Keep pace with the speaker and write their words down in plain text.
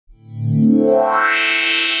Welcome,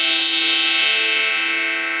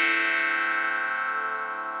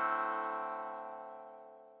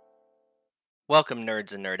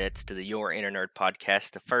 nerds and nerdettes, to the Your Inner Nerd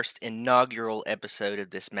podcast, the first inaugural episode of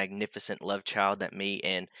this magnificent love child that me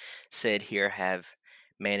and Sid here have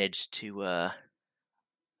managed to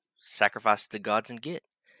sacrifice to the gods and get.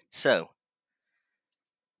 So,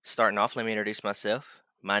 starting off, let me introduce myself.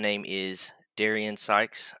 My name is Darian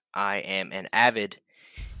Sykes. I am an avid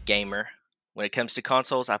gamer. When it comes to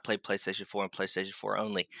consoles, I play PlayStation 4 and PlayStation 4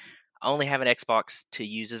 only. I only have an Xbox to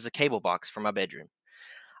use as a cable box for my bedroom.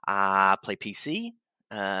 I play PC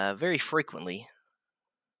very frequently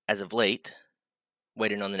as of late,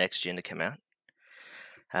 waiting on the next gen to come out.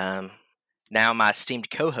 Um, Now, my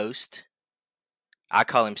esteemed co host, I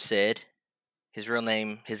call him Sid. His real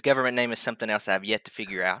name, his government name is something else I have yet to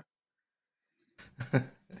figure out.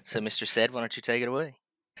 So, Mr. Sid, why don't you take it away?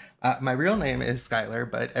 My real name is Skylar,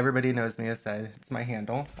 but everybody knows me as Sid. It's my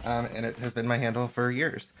handle, and it has been my handle for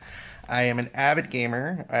years. I am an avid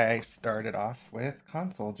gamer. I started off with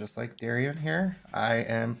console, just like Darian here. I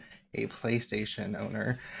am a PlayStation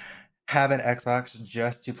owner. Have an Xbox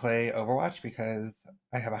just to play Overwatch because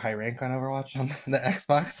I have a high rank on Overwatch on the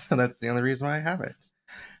Xbox, so that's the only reason why I have it.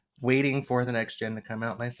 Waiting for the next gen to come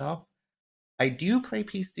out myself. I do play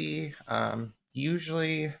PC.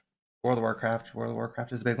 Usually World of Warcraft. World of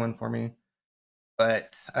Warcraft is a big one for me.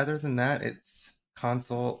 But other than that, it's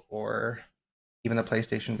console or even the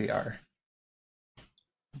PlayStation VR.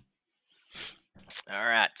 All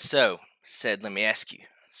right. So, Sid, let me ask you,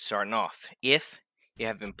 starting off, if you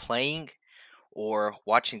have been playing or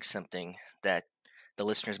watching something that the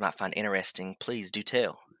listeners might find interesting, please do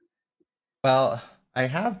tell. Well, I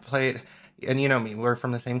have played, and you know me, we're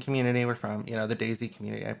from the same community. We're from, the Daisy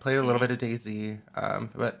community. I played a little Mm-hmm. bit of Daisy,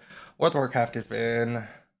 but World of Warcraft has been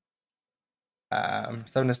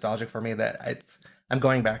so nostalgic for me that I'm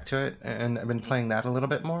going back to it, and I've been Mm-hmm. playing that a little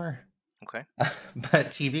bit more. Okay. But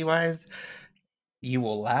TV wise, you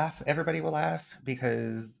will laugh. Everybody will laugh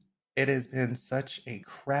because it has been such a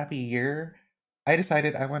crappy year. I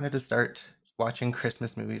decided I wanted to start watching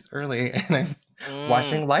Christmas movies early, and I'm Mm.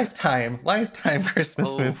 watching Lifetime Christmas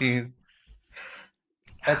Oh, movies.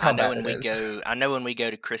 That's I how know bad when it we is. go. I know when we go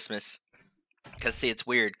to Christmas. Because, see, it's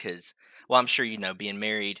weird because, well, I'm sure you know, being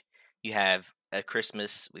married, you have a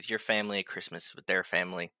Christmas with your family, a Christmas with their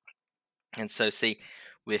family. And so, see,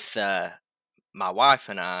 with my wife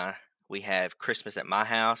and I, we have Christmas at my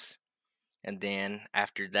house. And then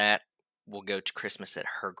after that, we'll go to Christmas at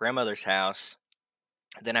her grandmother's house.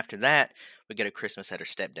 Then after that, we go to Christmas at her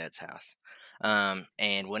stepdad's house.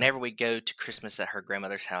 And whenever we go to Christmas at her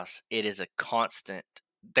grandmother's house, it is a constant.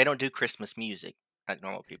 They don't do Christmas music like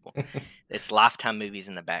normal people. It's Lifetime movies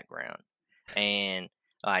in the background, and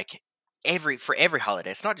like for every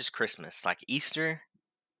holiday, it's not just Christmas. Like Easter,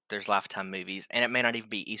 there's Lifetime movies, and it may not even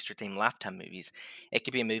be Easter themed Lifetime movies. It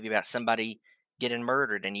could be a movie about somebody getting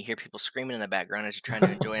murdered, and you hear people screaming in the background as you're trying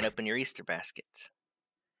to enjoy and open your Easter baskets.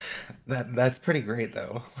 That's pretty great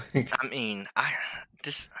though. I mean,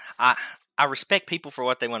 just I I respect people for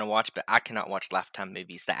what they want to watch, but I cannot watch Lifetime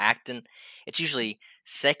movies. The acting, it's usually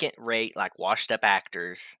second rate, like washed up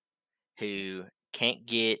actors who can't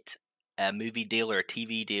get a movie deal or a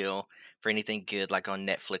TV deal for anything good, like on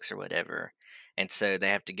Netflix or whatever, and so they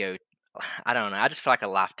have to go. I don't know. I just feel like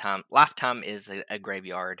a Lifetime is a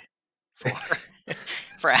graveyard for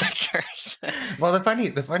for actors. Well,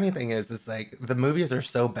 the funny thing is like the movies are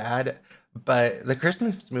so bad, but the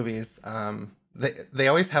Christmas movies, they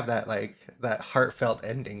always have that heartfelt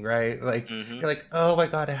ending, right? Like Hmm. you're like, oh my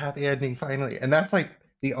god, a happy ending finally, and that's like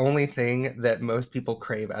the only thing that most people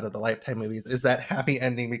crave out of the Lifetime movies is that happy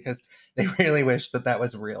ending because they really wish that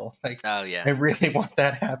was real. Like Oh yeah. I really want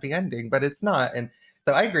that happy ending, but it's not, and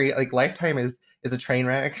so I agree. Like Lifetime is a train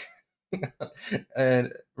wreck.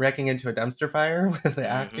 And wrecking into a dumpster fire with the Hmm.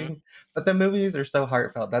 acting. But the movies are so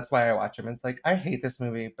heartfelt. That's why I watch them. It's like I hate this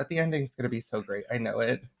movie, but the ending's gonna be so great. I know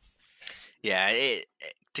it. Yeah.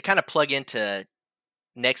 To kind of plug into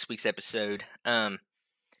next week's episode,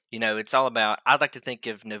 it's all about. I'd like to think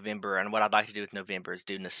of November, and what I'd like to do with November is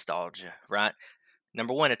do nostalgia, right?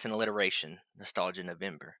 Number one, it's an alliteration, nostalgia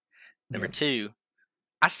November. Number Yep. two,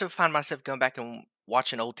 I still find myself going back and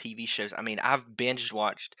watching old TV shows. I mean, I've binge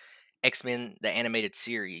watched X-Men the animated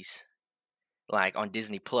series like on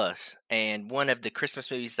Disney Plus, and one of the Christmas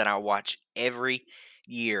movies that I watch every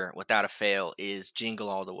year without a fail is Jingle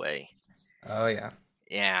All the Way. Oh yeah.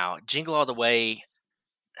 Now, Jingle All the Way,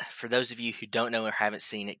 for those of you who don't know or haven't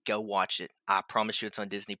seen it, go watch it. I promise you it's on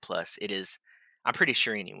Disney Plus. It is, I'm pretty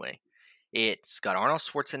sure anyway. It's got Arnold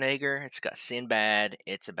Schwarzenegger, it's got Sinbad,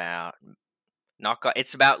 it's about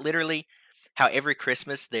literally how every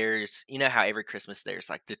Christmas how every Christmas there's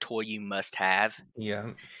like the toy you must have. Yeah.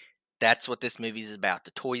 That's what this movie is about.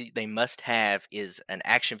 The toy they must have is an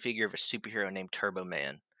action figure of a superhero named Turbo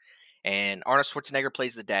Man. And Arnold Schwarzenegger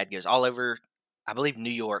plays the dad, goes all over, I believe, New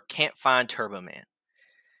York, can't find Turbo Man.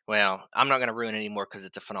 Well, I'm not going to ruin it anymore because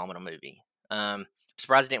it's a phenomenal movie. I'm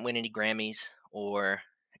surprised it didn't win any Grammys or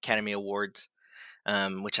Academy Awards,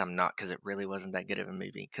 which I'm not because it really wasn't that good of a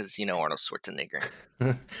movie because, Arnold Schwarzenegger.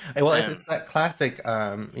 Well, it's Um, that classic,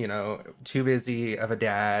 too busy of a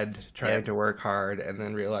dad trying yep, to work hard and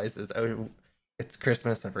then realizes, oh, it's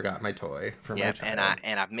Christmas. I forgot my toy for my yep. child.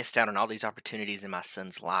 And I've missed out on all these opportunities in my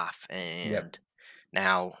son's life. Yep. And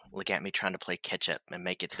now look at me trying to play catch up and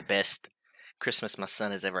make it the best Christmas my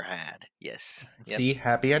son has ever had. Yes. Yep. See,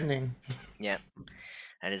 happy ending. Yep.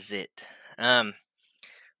 That is it. Um,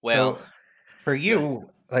 well, So for good. you,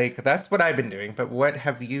 like that's what I've been doing, but what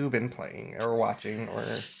have you been playing or watching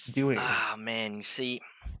or doing? Ah, man, you see,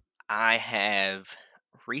 I have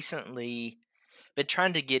recently been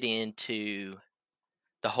trying to get into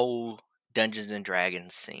the whole Dungeons and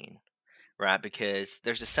Dragons scene, right? Because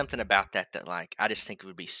there's just something about that like I just think it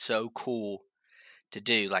would be so cool to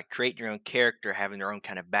do, like create your own character, having their own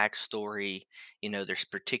kind of backstory. There's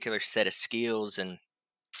particular set of skills, and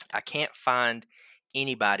I can't find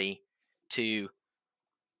anybody to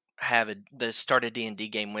have the start a D&D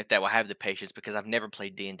game with that will have the patience because I've never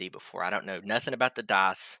played D&D before. I don't know nothing about the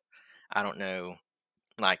dice. I don't know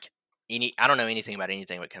like I don't know anything about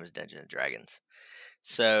anything when it comes to Dungeons and Dragons.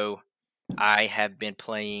 So I have been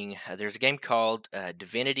playing there's a game called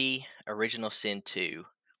Divinity Original Sin 2,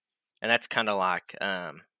 and that's kind of like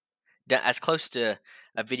as close to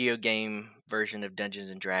a video game version of Dungeons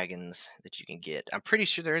and Dragons that you can get. I'm pretty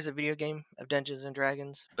sure there is a video game of Dungeons and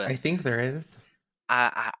Dragons, but I think there is.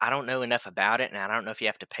 I don't know enough about it, and I don't know if you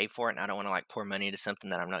have to pay for it, and I don't want to like pour money into something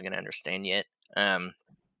that I'm not going to understand yet.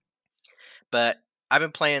 But I've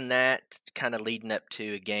been playing that kind of leading up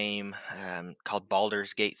to a game called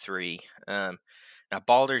Baldur's Gate 3. Now,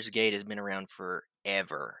 Baldur's Gate has been around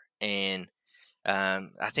forever, and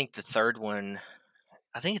I think the third one,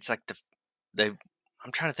 I think it's like the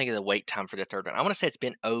I'm trying to think of the wait time for the third one. I want to say it's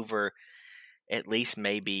been over at least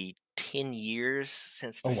maybe 10 years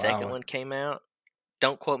since the Oh second wow. one came out.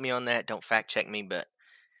 Don't quote me on that. Don't fact check me, but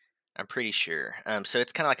I'm pretty sure. So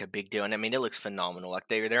it's kind of like a big deal, and I mean, it looks phenomenal. Like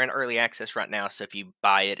they're in early access right now, so if you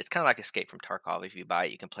buy it, it's kind of like Escape from Tarkov. If you buy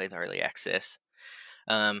it, you can play the early access,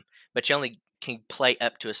 um, but you only can play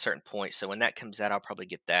up to a certain point. So when that comes out, I'll probably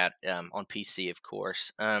get that on PC, of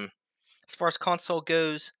course. As far as console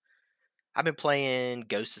goes, I've been playing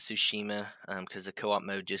Ghost of Tsushima because the co-op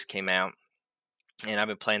mode just came out, and I've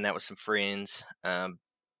been playing that with some friends.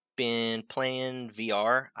 Been playing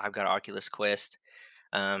VR. I've got Oculus Quest.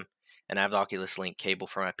 Um, and I have the Oculus Link cable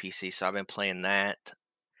for my PC, so I've been playing that.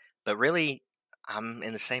 But really, I'm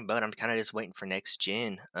in the same boat. I'm kind of just waiting for next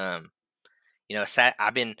gen. I've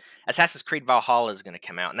been Assassin's Creed Valhalla is going to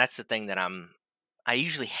come out, and that's the thing that I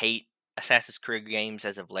usually hate Assassin's Creed games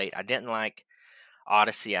as of late. I didn't like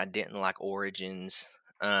Odyssey. I didn't like Origins.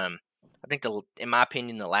 I think in my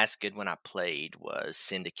opinion, the last good one I played was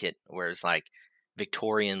Syndicate, where it's like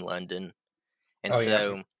Victorian London, and Oh yeah.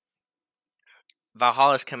 so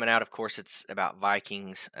Valhalla's coming out. Of course, it's about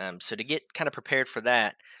Vikings. So to get kind of prepared for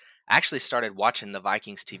that, I actually started watching the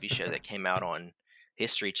Vikings TV show that came out on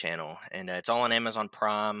History Channel, and it's all on Amazon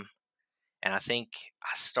Prime. And I think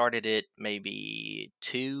I started it maybe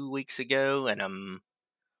 2 weeks ago, and I'm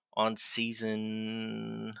on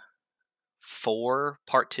season 4,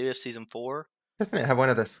 part 2 of season 4. Doesn't it have one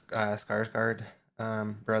of the Skarsgård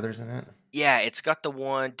brothers in it? Yeah, it's got the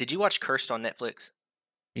one. Did you watch Cursed on Netflix?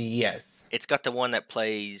 Yes. It's got the one that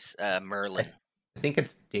plays I, Merlin. I think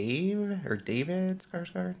it's Dave or David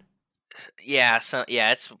Skarsgård. Yeah, so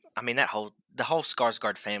yeah, it's. I mean, the whole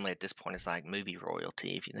Skarsgård family at this point is like movie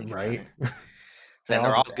royalty if you think about Right. it. So, They and all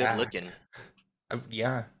they're all just good act. looking.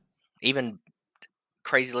 Yeah. Even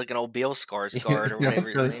crazy looking old Bill You Skarsgård or know, whatever it's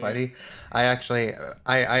his really name is. funny. I actually,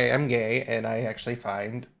 I am gay, and I actually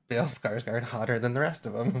find Bill Skarsgård hotter than the rest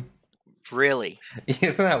of them. Really,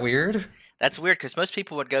 Isn't that weird? that's weird because most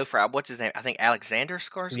people would go for what's his name? I think Alexander Yeah,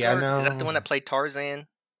 Skarsgård. Is that the no. one that played Tarzan?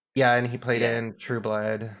 Yeah, and he played Yeah, in True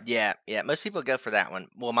Blood. yeah, yeah. Most people go for that one.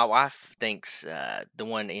 Well, my wife thinks the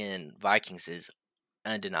one in Vikings is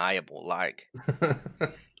undeniable. Like,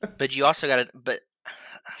 but you also got to. But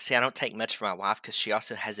see, I don't take much from my wife because she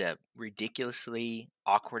also has a ridiculously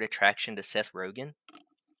awkward attraction to Seth Rogen.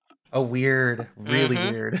 Oh, weird. Really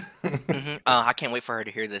Mm-hmm. weird. Mm-hmm. I can't wait for her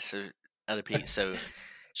to hear this. So other people. So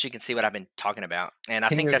she can see what I've been talking about, and I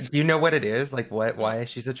Can think you that's. do you know what it is? Like, what Mm, why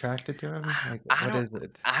she's attracted to him? Like, I what don't. is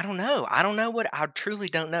it? I don't know. I don't know what I truly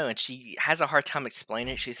don't know, and she has a hard time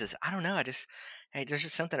explaining it. She says, "I don't know. I just, hey, there's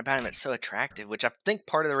just something about him that's so attractive." Which I think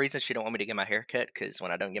part of the reason she don't want me to get my hair cut because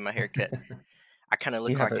when I don't get my hair cut, I kind of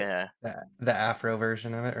You look have like it a. the Afro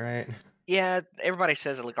version of it, right? Yeah, everybody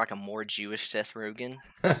says I look like a more Jewish Seth Rogen.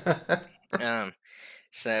 Um,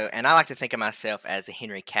 so, and I like to think of myself as a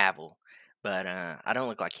Henry Cavill, but I don't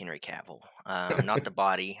look like Henry Cavill. Not the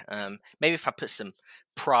body. Maybe if I put some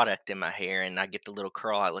product in my hair and I get the little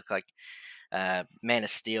curl, I look like Man of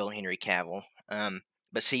Steel Henry Cavill.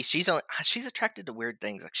 But see, she's attracted to weird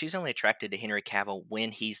things. Like she's only attracted to Henry Cavill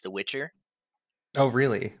when he's the Witcher. Oh,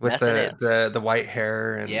 really? With Nothing else. the white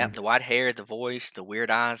hair Yeah, and the white hair, the voice, the weird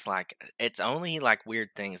eyes, like it's only like weird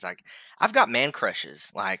things. Like I've got man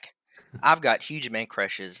crushes. Like I've got huge man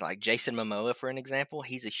crushes. Like Jason Momoa, for an example,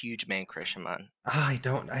 he's a huge man crush of mine. I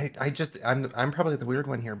don't I just I'm probably the weird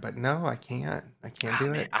one here, but no, I can't. I can't Ah,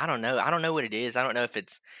 do man, it. I don't know. I don't know what it is. I don't know if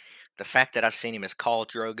it's the fact that I've seen him as Khal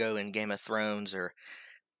Drogo in Game of Thrones, or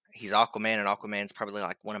he's Aquaman, and Aquaman's probably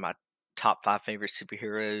like one of my top five favorite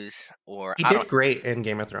superheroes. Or He I don't. did great in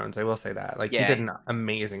Game of Thrones, I will say that. Like, he Yeah, did an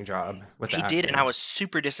amazing job with the he did, and I acting. was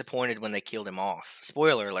super disappointed when they killed him off.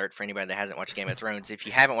 Spoiler alert for anybody that hasn't watched Game of Thrones. If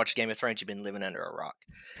you haven't watched Game of Thrones, you've been living under a rock.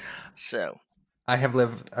 So I have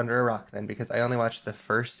lived under a rock then because I only watched the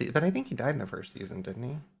first season, but I think he died in the first season, didn't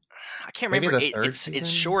he? I can't Maybe remember. the It, third it's season?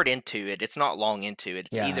 short into it. It's not long into it.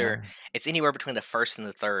 Yeah. It's anywhere between the first and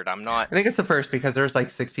the third. I think it's the first because there's like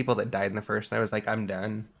 6 people that died in the first, and I was like, "I'm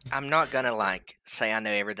done." I'm not gonna like say I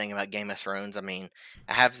know everything about Game of Thrones. I mean,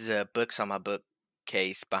 I have the books on my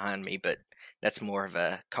bookcase behind me, but that's more of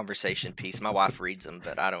a conversation piece. My wife reads them,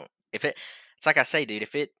 but I don't. If it's like I say, dude.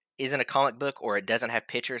 If it isn't a comic book or it doesn't have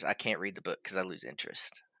pictures, I can't read the book because I lose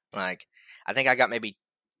interest. Like, I think I got maybe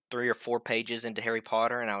 3 or 4 pages into Harry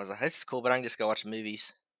Potter, and I was like, "This is cool," but I can just go watch the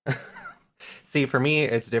movies. See, for me,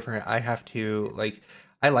 it's different. I have to like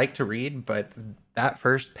I like to read, but that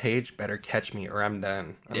first page better catch me or I'm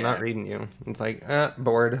done. I'm not Yeah. reading you. It's like,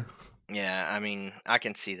 bored. Yeah, I mean, I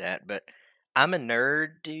can see that, but I'm a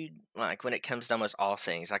nerd, dude. Like when it comes to almost all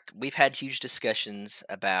things, like we've had huge discussions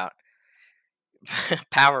about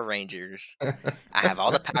Power Rangers. I have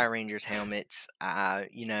all the Power Rangers helmets.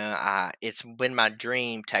 It's been my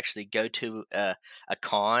dream to actually go to a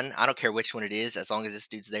con. I don't care which one it is, as long as this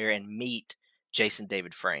dude's there and meet Jason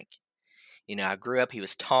David Frank. I grew up. He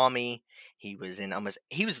was Tommy. He was in almost.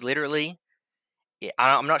 He was literally.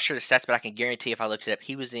 I'm not sure the stats, but I can guarantee if I looked it up,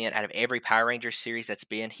 he was in out of every Power Rangers series that's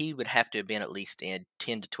been, he would have to have been at least in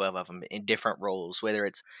 10 to 12 of them in different roles, whether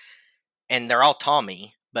it's, and they're all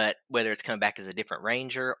Tommy, but whether it's coming back as a different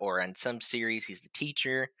Ranger or in some series he's the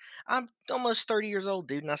teacher. I'm almost 30 years old,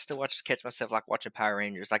 dude, and I still catch myself like watching Power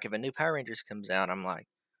Rangers. Like if a new Power Rangers comes out, I'm like,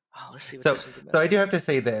 oh, let's see what So, this one's so about. I do have to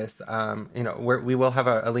say this. We will have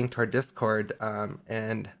a link to our Discord,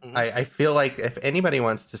 and Hmm. I feel like if anybody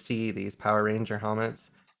wants to see these Power Ranger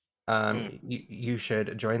helmets, Mm. you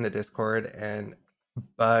should join the Discord and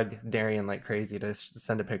bug Darian like crazy to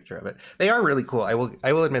send a picture of it. They are really cool. I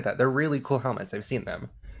will admit that they're really cool helmets. I've seen them.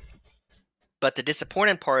 But the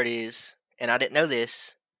disappointing part is, and I didn't know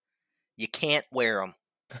this, you can't wear them.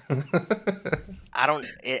 I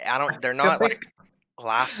don't, they're not like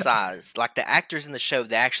life size. Like the actors in the show,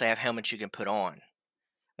 they actually have helmets you can put on.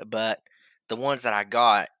 But the ones that I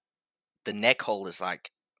got, the neck hole is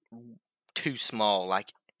like too small.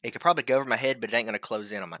 Like it could probably go over my head, but it ain't gonna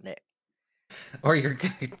close in on my neck. Or you're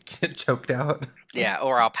gonna get choked out. Yeah,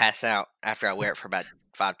 or I'll pass out after I wear it for about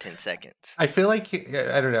 5-10 seconds. I feel like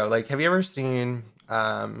I don't know. Like, have you ever seen?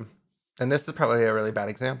 And this is probably a really bad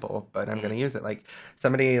example, but I'm Mm, gonna use it. Like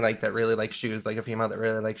somebody like that really likes shoes, like a female that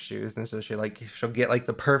really likes shoes, and so she'll get like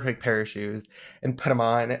the perfect pair of shoes and put them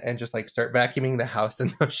on and just like start vacuuming the house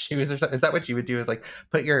in those shoes or something. Is that what you would do? Is like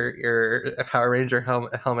put your Power Ranger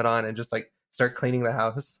helmet on and just like start cleaning the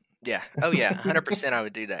house? yeah. Oh yeah. 100%. I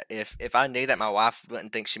would do that if I knew that my wife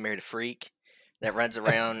wouldn't think she married a freak that runs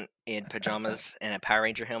around in pajamas and a Power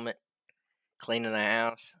Ranger helmet cleaning the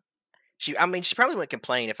house. I mean, she probably wouldn't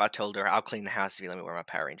complain if I told her I'll clean the house if you let me wear my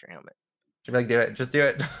Power Ranger helmet. She'd be like, "Do it, just do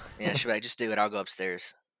it." Yeah, she'd be like, just do it. I'll go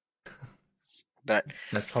upstairs. But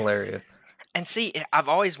That's hilarious. and see, I've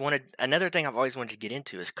always wanted another thing I've always wanted to get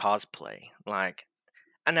into is cosplay. Like,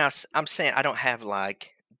 and now I'm saying I don't have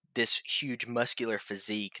like this huge muscular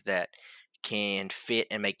physique that can fit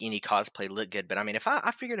and make any cosplay look good. But I mean,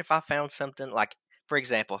 I figured if I found something like, for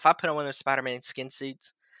example, if I put on one of those Spider-Man skin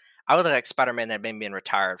suits, I would look like Spider-Man that had been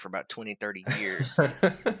retired for about 20, 30 years.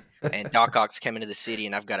 And Doc Ock's coming to the city,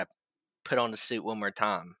 and I've got to put on the suit one more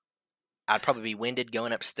time. I'd probably be winded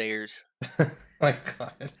going upstairs, My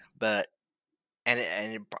God. but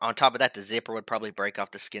on top of that, the zipper would probably break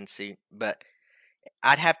off the skin suit. But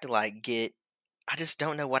I'd have to like get. I just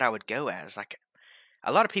don't know what I would go as. Like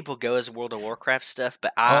a lot of people go as World of Warcraft stuff,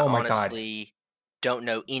 but I Oh my God. honestly don't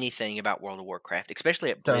know anything about World of Warcraft,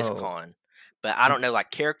 especially at So, BlizzCon. But I don't know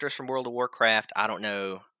like characters from World of Warcraft. I don't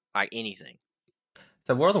know like anything.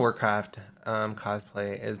 so World of Warcraft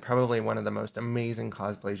cosplay is probably one of the most amazing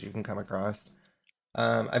cosplays you can come across.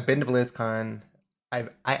 I've been to BlizzCon. I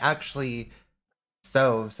actually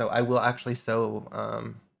so I will actually sew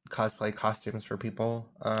cosplay costumes for people.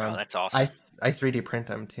 Oh, that's awesome. I 3D print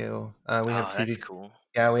them too. We have Oh, two that's D cool.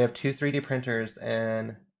 yeah, we have two 3D printers,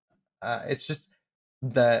 and it's just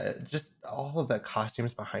all of the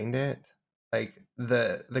costumes behind it. Like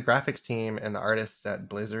the graphics team and the artists at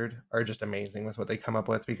Blizzard are just amazing with what they come up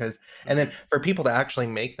with, because and Hmm. then for people to actually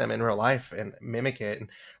make them in real life and mimic it, and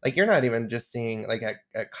like you're not even just seeing like at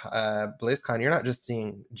BlizzCon, you're not just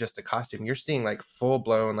seeing just a costume, you're seeing like full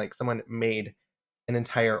blown, like someone made an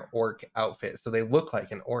entire orc outfit so they look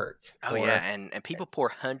like an orc. Oh yeah, Or and people pour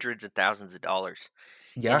hundreds of thousands of dollars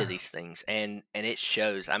into yeah. these things, and it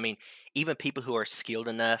shows. I mean, even people who are skilled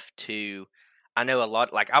enough to, I know a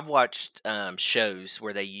lot. Like I've watched shows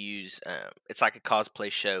where they use it's like a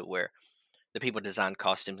cosplay show where the people design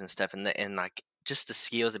costumes and stuff, and like just the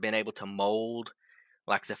skills of being able to mold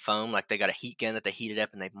like the foam, like they got a heat gun that they heat it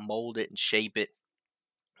up and they mold it and shape it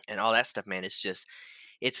and all that stuff. Man, it's just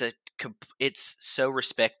it's a it's so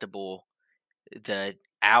respectable, the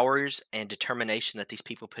hours and determination that these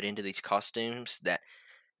people put into these costumes,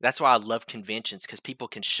 that's why I love conventions, because people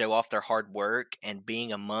can show off their hard work, and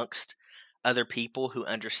being amongst other people who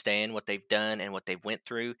understand what they've done and what they've went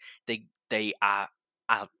through. They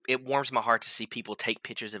it warms my heart to see people take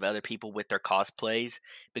pictures of other people with their cosplays,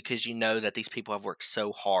 because you know that these people have worked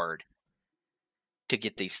so hard to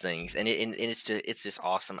get these things, and it's just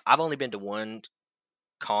awesome. I've only been to one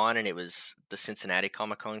con, and it was the Cincinnati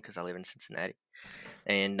Comic Con because I live in Cincinnati.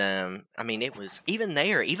 And I mean, it was even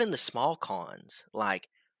there, even the small cons. Like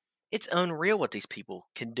it's unreal what these people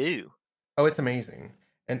can do. Oh, it's amazing.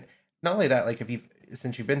 And not only that, like if you've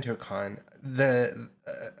since you've been to a con, the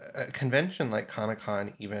a convention like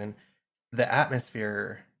Comic-Con, even the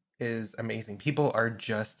atmosphere is amazing. People are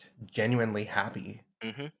just genuinely happy.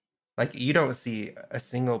 Hmm. Like you don't see a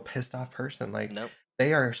single pissed off person. Like Nope.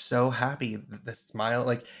 they are so happy. The smile,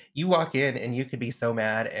 like you walk in and you could be so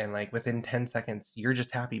mad, and like within 10 seconds you're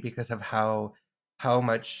just happy because of how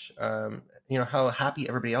much how happy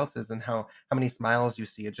everybody else is, and how many smiles you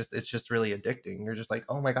see. It's just really addicting. You're just like,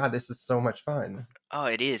 "Oh my god, this is so much fun." Oh,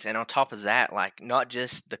 it is. And on top of that, like not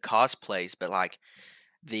just the cosplays, but like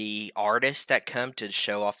the artists that come to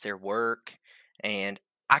show off their work. And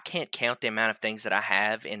I can't count the amount of things that I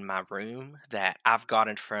have in my room that I've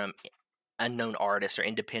gotten from unknown artists or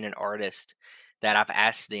independent artists that I've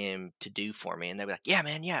asked them to do for me, and they'll be like, "Yeah,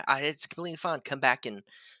 man, yeah, it's completely fine. Come back in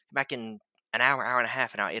an hour, hour and a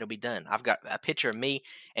half, and it'll be done." I've got a picture of me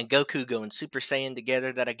and Goku going Super Saiyan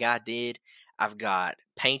together that a guy did. I've got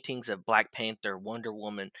paintings of Black Panther, Wonder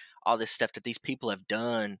Woman, all this stuff that these people have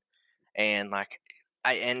done, and like,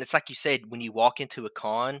 and it's like you said, when you walk into a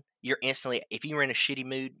con, you're instantly, if you're in a shitty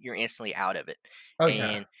mood, you're instantly out of it, Oh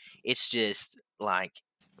yeah. and it's just like,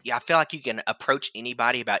 yeah, I feel like you can approach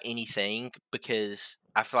anybody about anything, because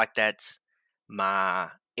I feel like that's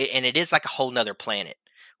and it is like a whole nother planet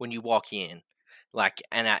when you walk in, like,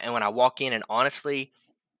 and when I walk in, and honestly,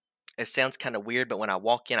 it sounds kind of weird, but when I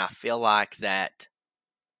walk in, I feel like that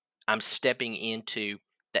I'm stepping into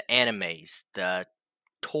the animes, the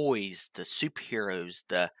toys, the superheroes,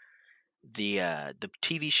 the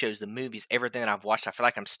TV shows, the movies, everything that I've watched. I feel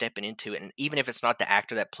like I'm stepping into it, and even if it's not the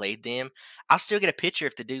actor that played them, I'll still get a picture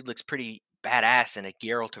if the dude looks pretty badass in a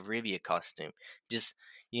Geralt of Rivia costume. Just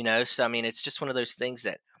so I mean, it's just one of those things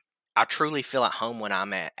that I truly feel at home when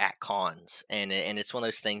I'm at cons, and it's one of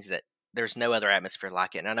those things that there's no other atmosphere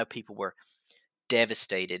like it. And I know people were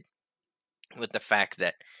devastated with the fact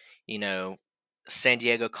that you know San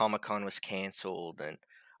Diego Comic Con was canceled and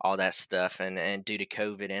all that stuff, and due to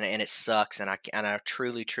COVID, and it sucks, and I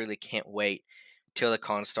truly can't wait till the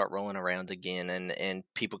cons start rolling around again, and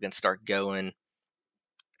people can start going,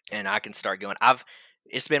 and I can start going.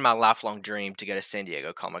 It's been my lifelong dream to go to San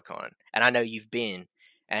Diego Comic Con, and I know you've been,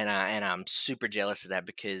 and I'm super jealous of that,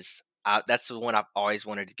 because that's the one I've always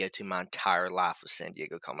wanted to go to my entire life, was San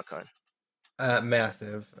Diego Comic Con.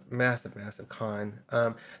 Massive, massive, massive con.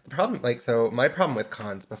 The problem, like, so my problem with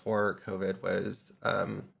cons before COVID was,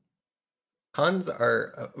 cons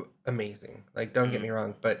are amazing. Like, don't get Hmm. me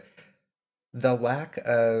wrong, but the lack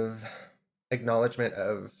of acknowledgement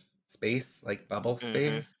of space, like bubble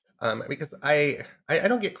Mhm. space. Because I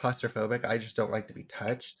don't get claustrophobic. I just don't like to be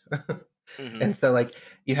touched. Mhm. And so like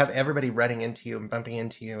you have everybody running into you and bumping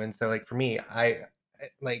into you. And so like for me,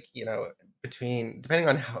 like, between depending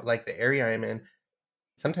on how like the area I'm in,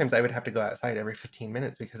 sometimes I would have to go outside every 15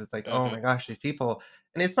 minutes because it's like, oh Mhm. my gosh, these people,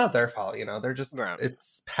 and it's not their fault, they're just, Right.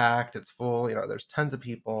 it's packed, it's full, there's tons of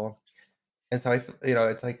people. And so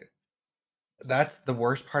it's like, that's the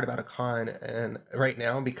worst part about a con. And right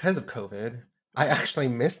now, because of COVID, I Mhm. actually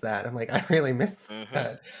miss that. I'm like, I really miss Mhm.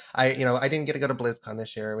 that. I didn't get to go to BlizzCon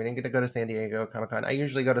this year. We didn't get to go to San Diego Comic Con. I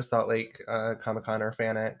usually go to Salt Lake Comic Con or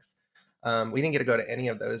FanX. We didn't get to go to any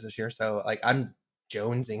of those this year. So like, I'm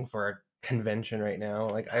jonesing for a convention right now.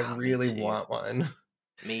 Like, I Ah, me really too. want one.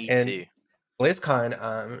 Me And too.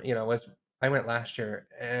 BlizzCon, was I went last year,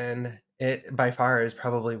 and it by far is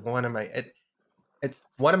probably it's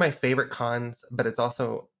one of my favorite cons, but it's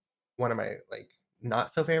also one of my like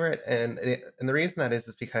not so favorite. And the reason that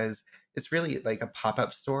is because it's really like a pop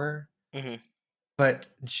up store, Mhm. but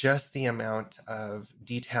just the amount of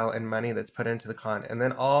detail and money that's put into the con, and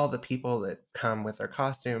then all the people that come with their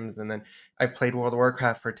costumes, and then I've played World of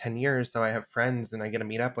Warcraft for 10 years, so I have friends and I get to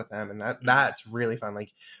meet up with them, and Mhm. that's really fun.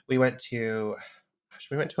 Like we went to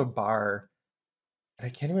we went to a bar, and I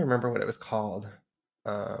can't even remember what it was called.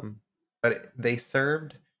 But they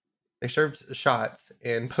served shots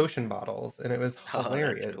in potion bottles, and it was Oh, that's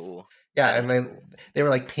hilarious. cool. Yeah, That and is cool. they were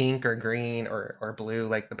like pink or green or blue,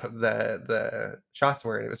 like the shots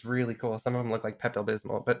were. And it was really cool. Some of them looked like Pepto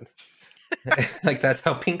Bismol, but like that's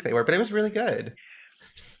how pink they were. But it was really good.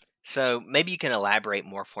 So, maybe you can elaborate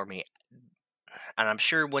more for me, and I'm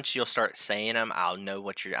sure once you'll start saying them, I'll know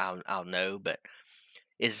what you're I'll know, but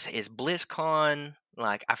is BlizzCon,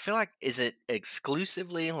 like, I feel like is it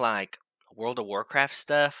exclusively, like, World of Warcraft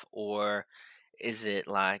stuff, or is it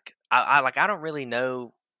like I don't really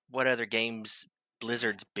know what other games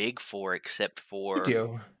Blizzard's big for except They for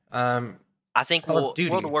do. I think, Call of well,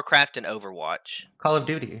 World of Duty. Warcraft and Overwatch. Call of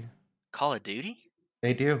Duty. Call of Duty?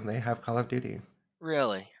 They do. They have Call of Duty.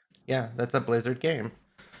 Really? Yeah, that's a Blizzard game.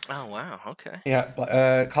 Oh, wow, okay.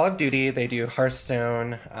 Yeah, Call of Duty. They do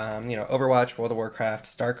Hearthstone. Overwatch, World of Warcraft,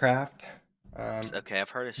 StarCraft, um, Okay, I've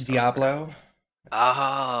heard of StarCraft. Diablo.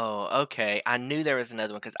 Oh, okay. I knew there was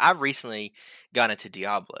another one because I recently got into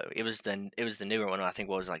Diablo. It was the newer one. I think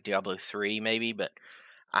what was like Diablo 3 maybe, but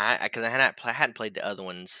because I hadn't played the other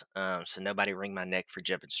ones, so nobody wring my neck for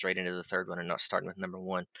jumping straight into the third one and not starting with number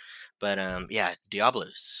one. But yeah, Diablo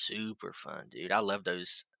is super fun, dude. I love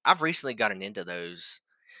those. I've recently gotten into those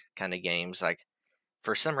kind of games. Like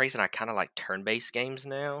for some reason, I kind of like turn-based games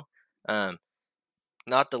now. Um,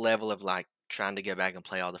 Not the level of like trying to go back and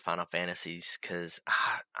play all the Final Fantasies because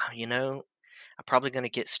I'm probably going to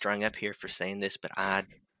get strung up here for saying this, but I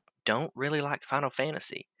don't really like Final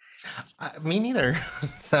Fantasy. Me neither.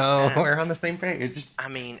 So Uh, we're on the same page. I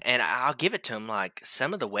mean, and I'll give it to them. Like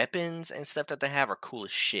some of the weapons and stuff that they have are cool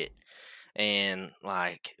as shit. And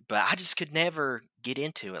like, but I just could never get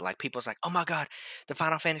into it. Like people's like, "Oh my god, the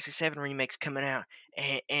Final Fantasy VII remake's coming out,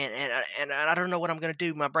 and I don't know what I'm gonna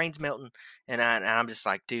do. My brain's melting." And I'm just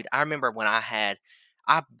like, dude, I remember when I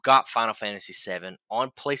got Final Fantasy VII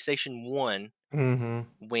on PlayStation One Hmm.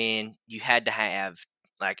 when you had to have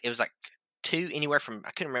like it was like anywhere from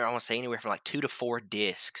I couldn't remember. I want to say anywhere from like 2 to 4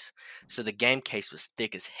 discs. So the game case was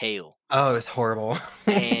thick as hell Oh, it's horrible.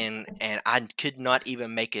 and I could not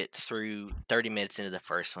even make it through 30 minutes into the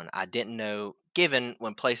first one. I didn't know. Given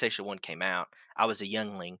when PlayStation One came out, I was a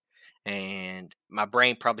youngling, and my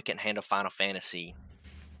brain probably couldn't handle Final Fantasy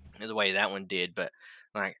the way that one did. But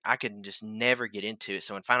like, I could just never get into it.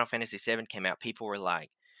 So when Final Fantasy VII came out, people were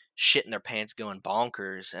like shitting their pants, going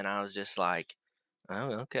bonkers, and I was just like,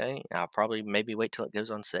 "Oh, okay. I'll probably maybe wait till it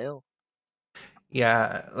goes on sale."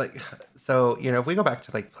 Yeah, like so, if we go back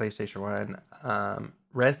to like PlayStation 1,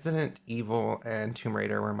 Resident Evil and Tomb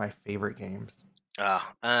Raider were my favorite games.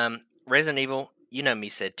 Resident Evil, you know me,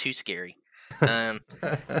 said too scary. Um,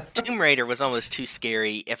 Tomb Raider was almost too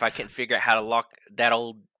scary if I couldn't figure out how to lock that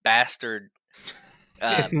old bastard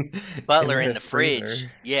uh, in, in butler in the the fridge.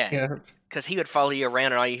 freezer. Yeah, Yeah. because he would follow you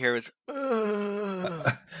around and all you hear was,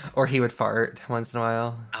 "Ugh." Or he would fart once in a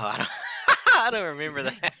while. Oh, I don't, I don't remember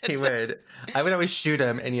He that. would. I would always shoot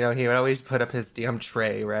him, and he would always put up his damn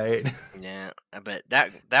tray, right? Yeah, but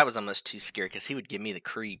that was almost too scary because he would give me the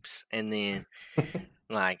creeps. And then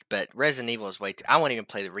like, but Resident Evil is way too. I won't even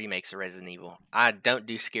play the remakes of Resident Evil. I don't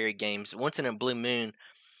do scary games. Once in a blue moon,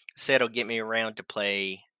 said it'll get me around to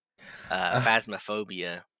play Uh,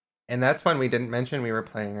 Phasmophobia. and that's one we didn't mention we were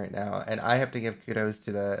playing right now, and I have to give kudos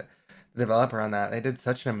to the developer on that. They did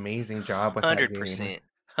such an amazing job with that Hundred game. percent,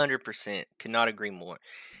 100%. Could not agree more.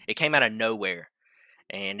 It came out of nowhere.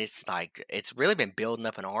 And it's like it's really been building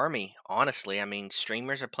up an army, honestly. I mean,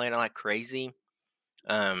 streamers are playing it like crazy.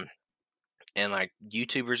 Um, and like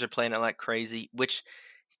YouTubers are playing it like crazy, which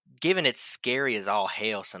given it's scary as all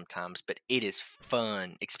hell sometimes, but it is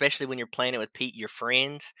fun, especially when you're playing it with your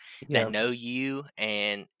friends that Yep. know you,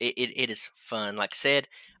 and it is fun. Like said,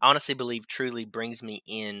 I honestly believe truly brings me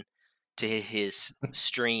in to his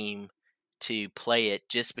stream to play it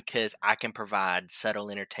just because I can provide subtle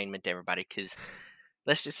entertainment to everybody. Because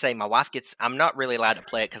let's just say my wife gets, I'm not really allowed to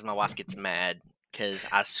play it because my wife gets mad because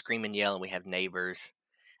I scream and yell and we have neighbors.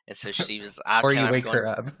 And so I'll Or tell you her I'm wake going, her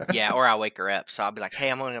up. yeah, or I'll wake her up. So I'll be like, hey,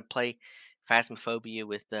 I'm going to play Phasmophobia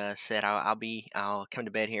with said I'll come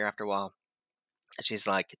to bed here after a while. And she's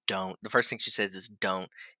like, don't. The first thing she says is, don't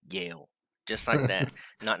yell. Just like that.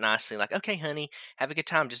 Not nicely, like, okay, honey, have a good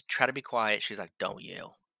time. Just try to be quiet. She's like, don't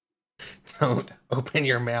yell. Don't open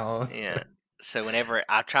your mouth. Yeah. So whenever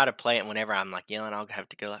I try to play it, whenever I'm like yelling, I'll have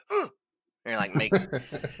to go like, "Ugh," or like make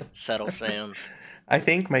subtle sounds. I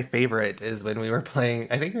think my favorite is when we were playing.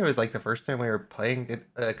 I think it was like the first time we were playing it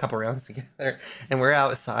a couple rounds together, and we're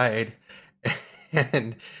outside,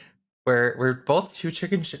 and we're both too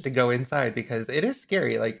chicken shit to go inside because it is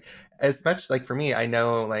scary. Like as much like for me, I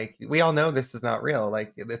know like we all know this is not real.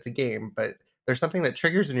 Like it's a game, but there's something that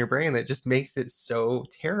triggers in your brain that just makes it so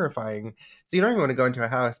terrifying. So you don't even want to go into a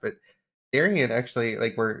house, but Darian actually,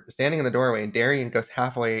 like, we're standing in the doorway, and Darian goes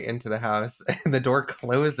halfway into the house, and the door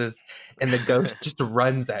closes, and the ghost just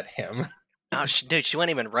runs at him. Oh, dude, she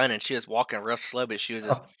wasn't even running. She was walking real slow, but she was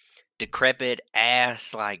this Oh, decrepit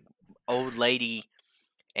ass like old lady.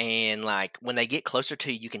 And like when they get closer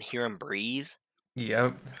to you, you can hear them breathe.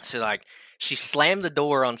 yep. So like she slammed the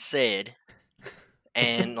door on Sid,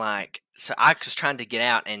 and like so I was trying to get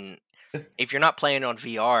out, and if you're not playing on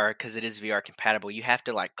VR because it is VR compatible, you have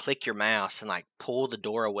to like click your mouse and like pull the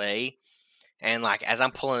door away. And like as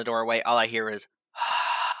I'm pulling the door away, all I hear is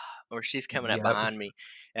or she's coming up Yep. behind me,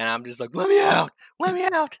 and I'm just like, "Let me out! Let me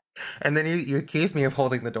out!" And then you accuse me of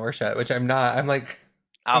holding the door shut, which I'm not. I'm like,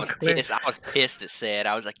 I I'm was clear. pissed. I was pissed. It said,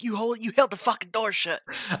 "I was like, you held the fucking door shut."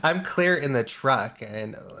 I'm clear in the truck,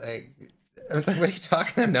 and like, I was like, what are you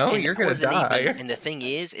talking about? No, And you're that gonna wasn't even. die. And the thing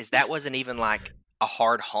is that wasn't even like a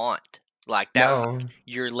hard haunt. Like that was like No.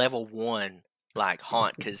 your level one like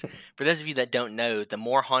haunt. Because for those of you that don't know, the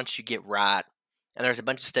more haunts you get right, and there's a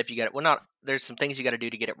bunch of stuff you got. Well, not there's some things you got to do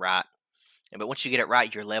to get it right. But once you get it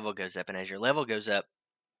right, your level goes up, and as your level goes up,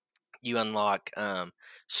 you unlock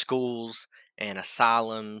schools and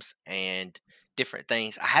asylums and different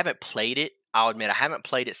things. I haven't played it. I'll admit I haven't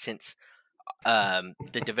played it since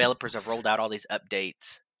the developers have rolled out all these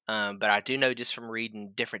updates. But I do know just from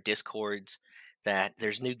reading different discords that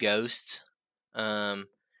there's new ghosts. Um,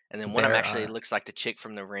 and then one of them There actually are. looks like the chick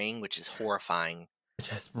from The Ring, which is horrifying. It's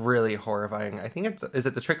just really horrifying. I think it's is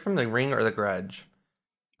it the trick from the ring or the grudge?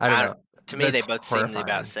 I don't I know. To me, they That's both seem about the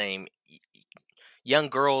horrifying. same. Young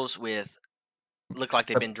girls with look like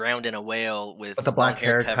they've been drowned in a well With with the long black hair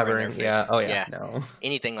hair covering their covering, face. yeah. Oh, yeah, Yeah, no.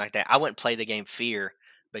 anything like that. I wouldn't play the game Fear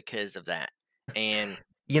because of that. And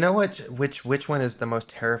You know what? Which one is the most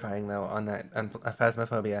terrifying though on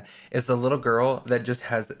Phasmophobia is the little girl that just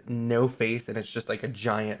has no face and it's just like a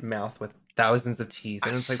giant mouth with thousands of teeth, I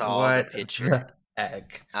and it's like, saw the what picture. the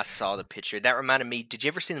heck? I saw the picture. That reminded me. Did you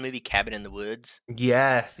ever see the movie Cabin in the Woods?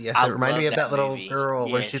 Yes, yes, I it reminded me love of that that little movie. girl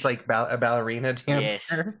where she's Yes, like a ballerina yes.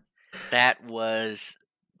 dancer. That was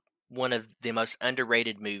one of the most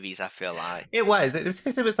underrated movies. I feel like. It was. It was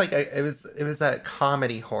because it was like it was that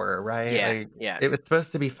comedy horror, right? Yeah, Like yeah. it was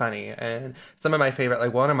supposed to be funny, and some of my favorite,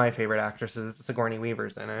 like one of my favorite actresses, Sigourney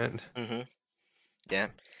Weaver's in it. Mhm. Yeah.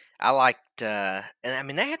 I liked, and I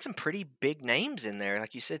mean, they had some pretty big names in there,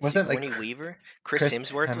 like you said, Was it like Sigourney Weaver, Chris Chris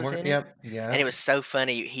Hemsworth was Hemsworth? in it, Yep, and it yep. was so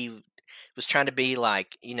funny. He was trying to be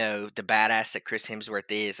like, the badass that Chris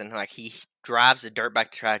Hemsworth is, and like he drives a dirt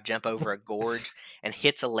bike to try to jump over a gorge and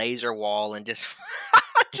hits a laser wall and just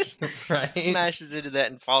just Right? smashes into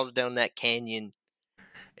that and falls down that canyon.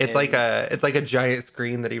 It's like And a giant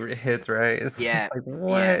screen that he hits, right? It's just yeah, like,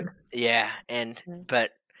 yeah, what? yeah, and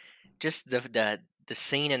but just the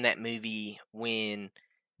scene in that movie when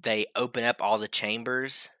they open up all the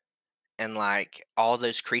chambers and like all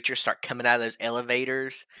those creatures start coming out of those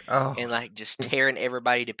elevators Oh, and like just tearing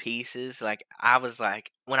everybody to pieces. Like I was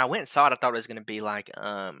like when I went and saw it, I thought it was gonna be like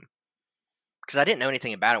because I didn't know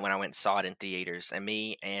anything about it when I went and saw it in theaters. And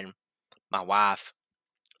me and my wife,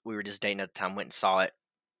 we were just dating at the time, went and saw it,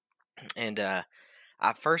 and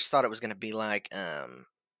I first thought it was gonna be like the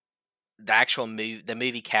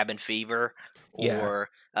movie Cabin Fever yeah. or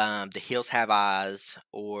The Hills Have Eyes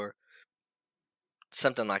or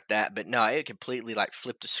something like that. But no, it completely like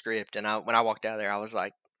flipped the script. And when I walked out of there, I was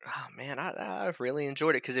like, oh man, I really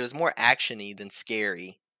enjoyed it because it was more actiony than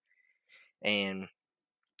scary, and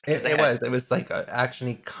because It, they it had was. It was like a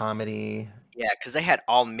actiony comedy. yeah, because they had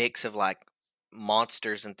all mix of like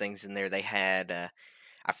monsters and things in there. They had I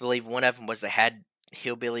believe one of them was they had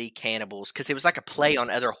hillbilly cannibals because it was like a play on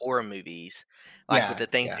other horror movies, like with Yeah, the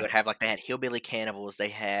things they yeah. would have. Like they had hillbilly cannibals. They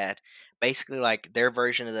had basically like their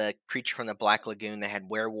version of the creature from the Black Lagoon. They had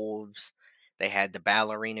werewolves. They had the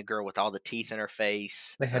ballerina girl with all the teeth in her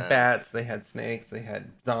face. They had bats, they had snakes, they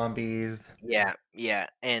had zombies. Yeah, yeah,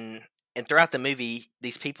 and throughout the movie,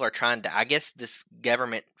 these people are trying to. I guess this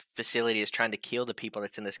government facility is trying to kill the people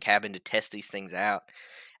that's in this cabin to test these things out,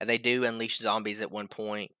 and they do unleash zombies at one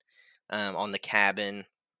point on the cabin,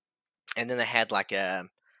 and then they had like a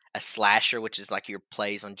slasher, which is like your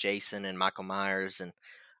plays on Jason and Michael Myers and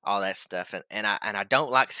all that stuff, and I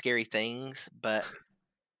don't like scary things, but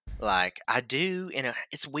like I do,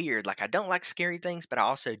 it's weird. Like I don't like scary things, but I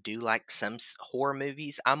also do like some horror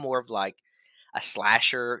movies. I'm more of like a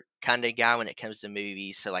slasher kind of guy when it comes to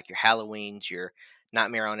movies. So like your Halloweens, your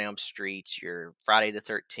Nightmare on Elm Streets, your Friday the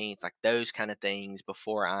 13th, like those kind of things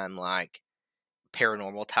before I'm like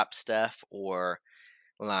paranormal type stuff or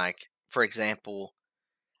like for example,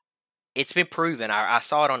 it's been proven. I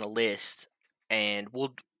saw it on a list, and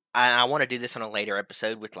I want to do this on a later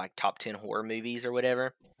episode with like top 10 horror movies or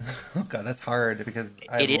whatever. Oh god, that's hard because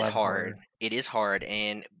I It is love hard. horror. It is hard,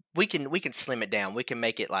 and we can slim it down. We can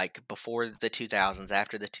make it like before the 2000s,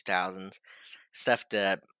 after the 2000s, stuff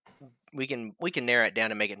to we can narrow it down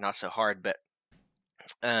to make it not so hard. But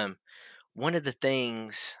um, one of the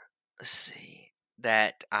things, let's see,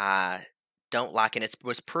 that I don't like, and it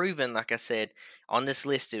was proven, like I said, on this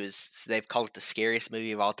list, it was they've called it the scariest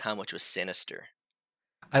movie of all time, which was Sinister.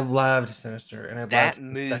 I loved Sinister, and I That loved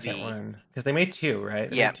the second movie, one because they made two, right?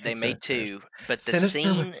 They yeah, made two they made Sinisters. two, but the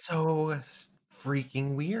Sinister was scene so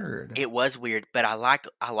freaking weird. it was weird, but I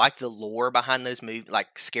like the lore behind those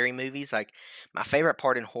like scary movies. Like my favorite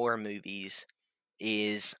part in horror movies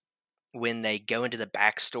is when they go into the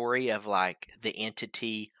backstory of like the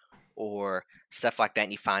entity or stuff like that,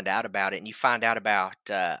 and you find out about it, and you find out about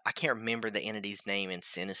I can't remember the entity's name in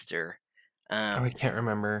Sinister, Oh, I um, can't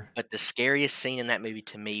remember. but the scariest scene in that movie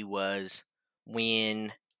to me was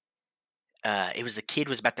when it was the kid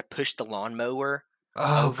was about to push the lawnmower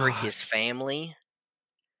Oh over god. his family,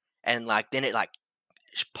 and like then it like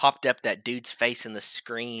popped up that dude's face in the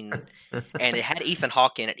screen, and it had Ethan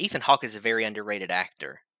Hawke in it. Ethan Hawke is a very underrated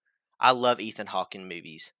actor. I love Ethan Hawke in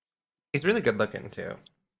movies. He's really good looking too,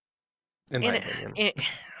 in my In opinion. in,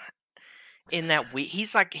 in that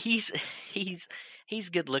he's like he's he's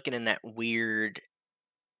good looking in that weird,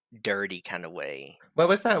 dirty kind of way. What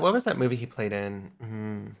was that movie he played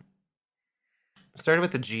in? It started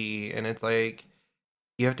with a G, and it's like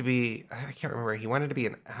you have to be. I can't remember. He wanted to be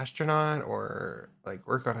an astronaut or like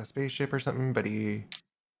work on a spaceship or something, but he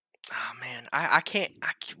Oh man, I can't.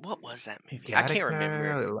 What was that movie? I can't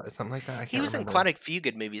remember. Gattaca, something like that. I He can't was in remember. quite a few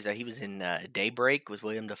good movies though. He was in Daybreak with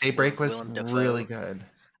Daybreak was Willem really Dafoe. good.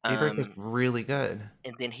 Daybreak was Um, really good.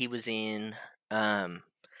 and then he was in um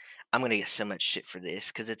I'm gonna get so much shit for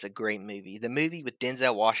this because it's a great movie. The movie with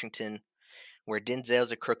Denzel Washington, where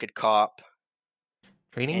Denzel's a crooked cop,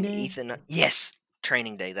 Training and Day? yes,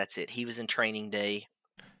 Training Day. That's it. He was in Training Day,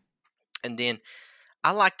 and then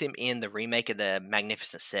I liked him in the remake of the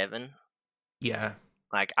Magnificent Seven. Yeah.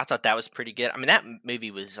 Like I thought that was pretty good. I mean, that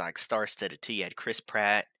movie was like star-studded too. You had Chris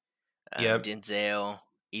Pratt, Yep. Denzel,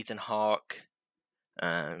 Ethan Hawke.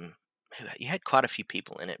 You had quite a few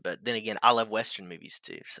people in it, but then again, I love Western movies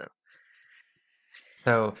too. So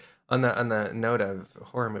So on the note of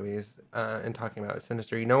horror movies, and talking about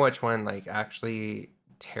Sinister, you know which one like actually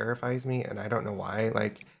terrifies me, and I don't know why.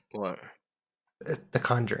 Like well, The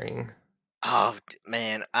Conjuring. oh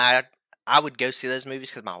man, I would go see those movies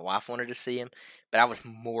because my wife wanted to see them, but I was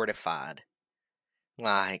mortified.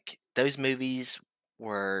 Like those movies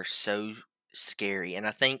were so scary, and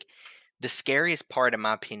I think the scariest part, in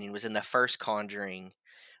my opinion, was in the first Conjuring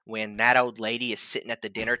when that old lady is sitting at the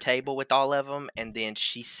dinner table with all of them, and then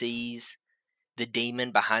she sees the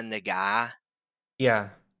demon behind the guy,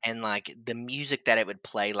 Yeah. and like the music that it would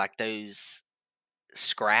play, like those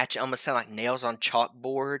scratch, almost sound like nails on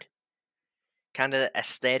chalkboard kind of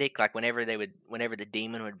aesthetic, like whenever the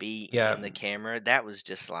demon would be Yeah. in the camera, that was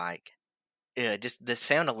just like, yeah, just the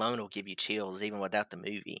sound alone will give you chills even without the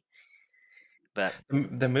movie. But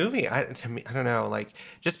The movie, to me, I don't know, like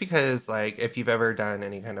just because like if you've ever done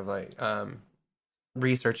any kind of like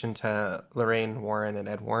research into Lorraine Warren and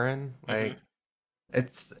Ed Warren, hmm like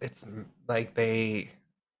it's like they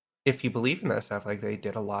if you believe in that stuff, like, they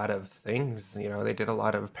did a lot of things, they did a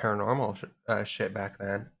lot of paranormal shit back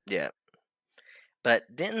then. Yeah. But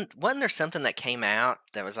then wasn't there something that came out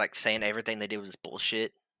that was like saying everything they did was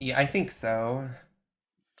bullshit? Yeah, I think so.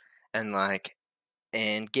 And like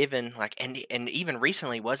and given like and even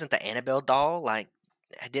recently wasn't the Annabelle doll like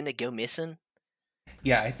didn't it go missing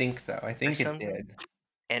Yeah, I think so. I or think it something? did.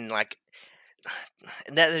 And like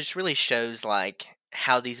that just really shows like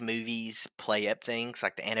how these movies play up things.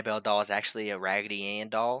 Like the Annabelle doll is actually a Raggedy Ann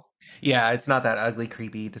doll. Yeah, it's not that ugly,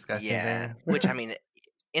 creepy, disgusting Yeah, thing. which I mean,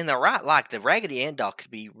 in the right, like the Raggedy Ann doll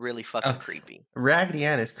could be really fucking Oh, creepy. Raggedy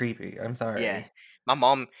Ann is creepy, I'm Yeah, sorry. my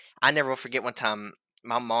mom. I never will forget one time.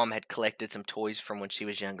 My mom had collected some toys from when she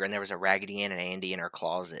was younger, and there was a Raggedy Ann and Andy in her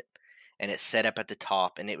closet, and it's set up at the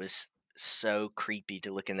top, and it was so creepy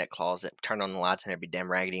to look in that closet, turn on the lights, and there'd be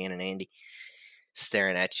damn Raggedy Ann and Andy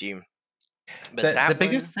staring at you. But The that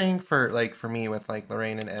biggest one, thing for me with, like,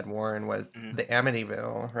 Lorraine and Ed Warren was mhm, the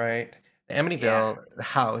Amityville, right? The yeah, Amityville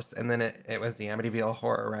house, and then it was the Amityville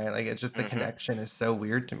horror, right? Like, it's just the mhm, connection is so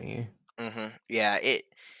weird to me. yeah. It.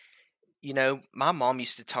 You know, my mom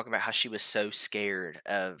used to talk about how she was so scared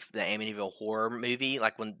of the Amityville horror movie,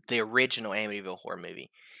 like when the original Amityville horror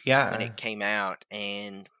movie when Yeah. it came out,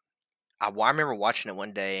 and I remember watching it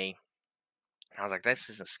one day. I was like, "This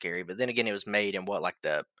isn't scary," but then again, it was made in what, like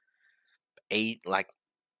the like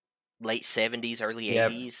late '70s, early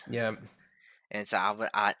Yep, '80s, yep. and so I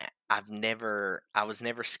was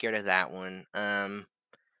never scared of that one.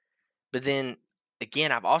 But then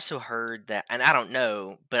again, I've also heard that, and I don't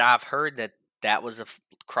know, but I've heard that that was a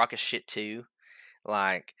crock of shit too.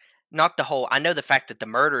 Like, not the whole. I know the fact that the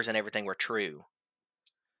murders and everything were true,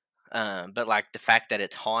 but like the fact that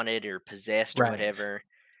it's haunted or possessed or Right. whatever.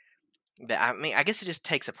 But I mean, I guess it just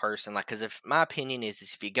takes a person. Like, because if my opinion is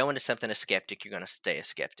if you go into something a skeptic, you're going to stay a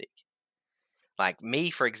skeptic. Like me,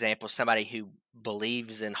 for example, somebody who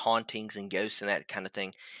believes in hauntings and ghosts and that kind of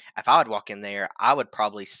thing. If I would walk in there, I would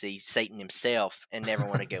probably see Satan himself and never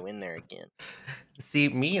want to go in there again. See,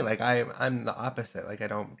 me, like, I'm the opposite, like, I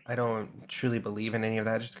don't truly believe in any of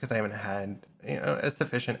that just because I haven't had, a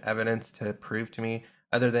sufficient evidence to prove to me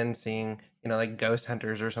other than seeing, like, ghost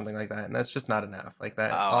hunters or something like that, and that's just not enough, like,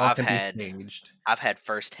 that Oh, all can be staged. I've had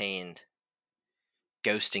firsthand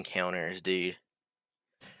ghost encounters, dude.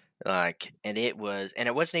 Like, and it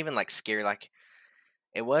wasn't even like scary. Like,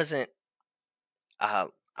 it wasn't. I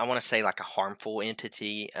want to say like a harmful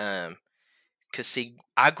entity. Cause see,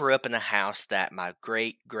 I grew up in a house that my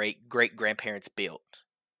great grandparents built,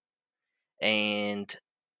 and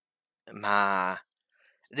my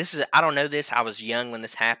this is I don't know this. I was young when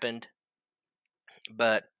this happened,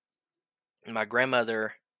 but my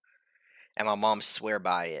grandmother and my mom swear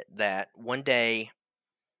by it. That one day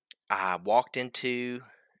I walked into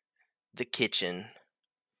the kitchen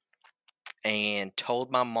and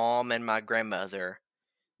told my mom and my grandmother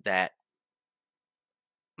that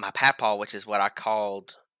my papaw, which is what I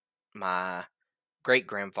called my great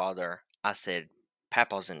grandfather, I said,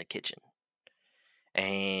 "Papa's in the kitchen,"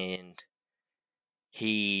 and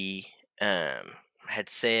he had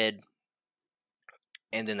said,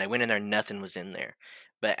 and then they went in there, nothing was in there.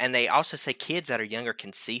 But and they also say kids that are younger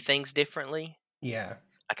can see things differently. Yeah.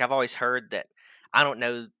 Like I've always heard that. I don't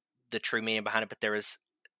know the true meaning behind it, but there is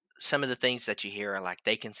some of the things that you hear are like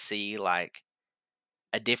they can see like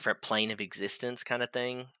a different plane of existence kind of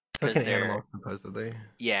thing So because can they're animals, supposedly.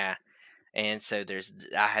 yeah. And so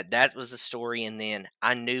I had that was the story, and then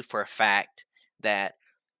I knew for a fact that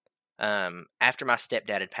after my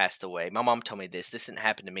stepdad had passed away, my mom told me this. This didn't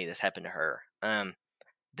happen to me. This happened to her.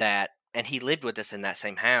 That and he lived with us in that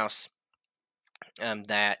same house.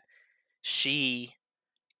 That she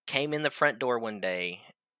came in the front door one day,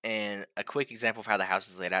 and a quick example of how the house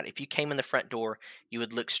is laid out. If you came in the front door, you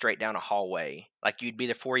would look straight down a hallway. Like you'd be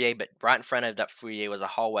the foyer, but right in front of that foyer was a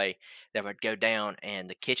hallway that would go down, and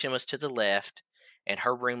the kitchen was to the left, and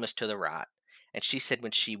her room was to the right. And she said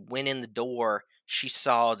when she went in the door, she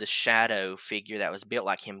saw the shadow figure that was built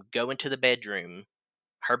like him go into the bedroom,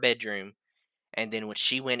 her bedroom, and then when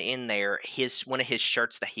she went in there, his one of his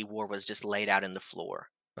shirts that he wore was just laid out in the floor.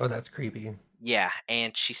 Oh, that's creepy. Yeah,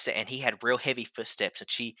 and she said, and he had real heavy footsteps. And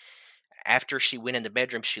she, after she went in the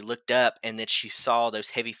bedroom, she looked up and then she saw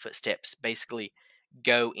those heavy footsteps basically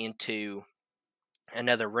go into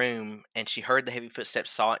another room. And she heard the heavy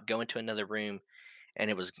footsteps, saw it go into another room, and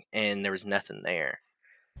there was nothing there.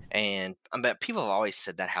 And but people have always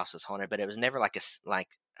said that house was haunted, but it was never like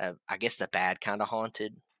I guess the bad kind of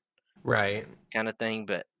haunted Right. kind of thing.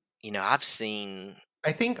 But I've seen.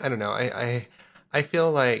 I think I don't know, I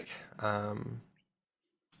feel like, um,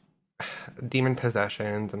 demon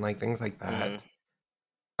possessions and, like, things like Mhm, that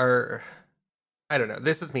are I don't know.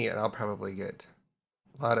 This is me, and I'll probably get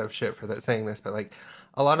a lot of shit for that saying this, but like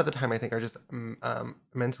a lot of the time, I think are just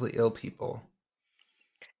mentally ill people.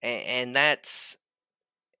 And that's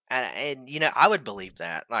and I would believe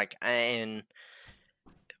that. Like, and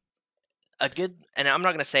a good, and I'm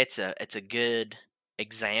not gonna say it's a good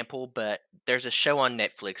example, but there's a show on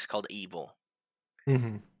Netflix called Evil,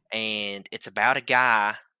 Hmm. and it's about a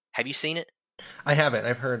guy. Have you seen it? I haven't.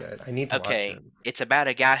 I've heard it. I need to watch Okay, it. it's about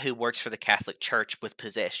a guy who works for the Catholic Church with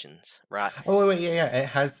possessions, right? Oh wait, yeah, yeah. It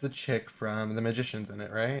has the chick from The Magicians in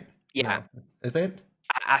it, right? Yeah, No, is it?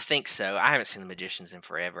 I think so. I haven't seen The Magicians in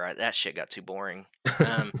forever. That shit got too boring.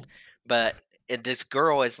 Um, but this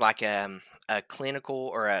girl is like a clinical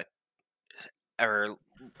or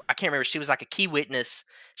I can't remember. She was like a key witness.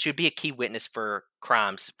 She would be a key witness for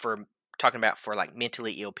crimes for talking about for like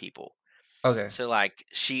mentally ill people. Okay. So like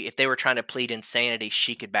if they were trying to plead insanity,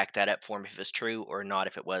 she could back that up for him if it's true or not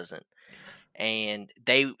if it wasn't. And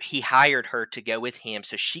he hired her to go with him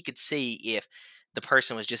so she could see if the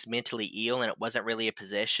person was just mentally ill and it wasn't really a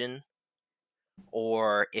possession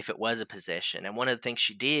or if it was a possession. And one of the things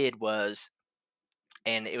she did was,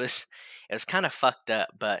 and it was kind of fucked up,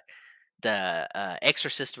 but the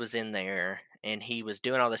exorcist was in there and he was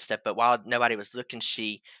doing all this stuff, but while nobody was looking,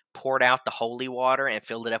 she poured out the holy water and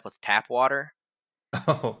filled it up with tap water.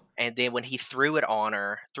 Oh, And then when he threw it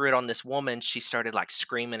on this woman, she started like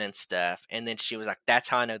screaming and stuff. And then she was like, "That's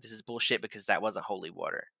how I know this is bullshit because that wasn't holy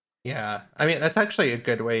water." yeah. I mean, that's actually a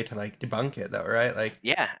good way to like debunk it, though, right? Like,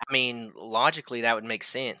 Yeah, I mean, logically that would make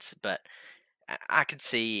sense, but I could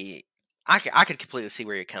see, I could completely see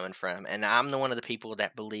where you're coming from. And I'm the one of the people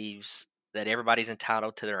that believes that everybody's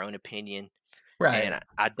entitled to their own opinion, and right.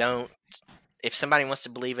 I don't. If somebody wants to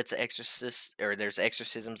believe it's an exorcist or there's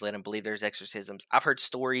exorcisms, let them believe there's exorcisms. I've heard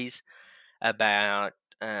stories about.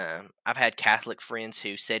 I've had Catholic friends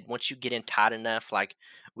who said once you get in tight enough, like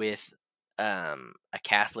with a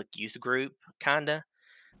Catholic youth group, kinda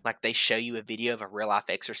like they show you a video of a real life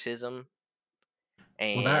exorcism,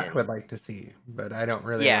 Well, that I and would like to see, but I don't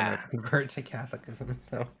really want to yeah, convert to Catholicism,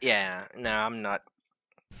 so yeah. No, I'm not.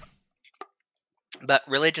 But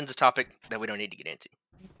religion's a topic that we don't need to get into.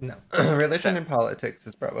 no. So Religion and politics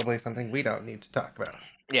is probably something we don't need to talk about.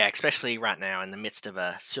 yeah, especially right now in the midst of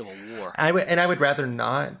a civil war. I would rather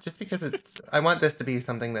not, just because it's. I want this to be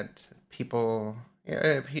something that people,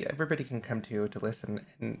 everybody can come to listen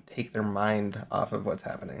and take their mind off of what's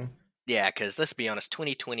happening. Yeah, because let's be honest,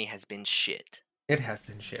 2020 has been shit. It has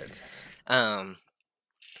been shit. Um,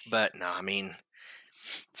 but no, I mean,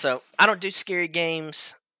 so I don't do scary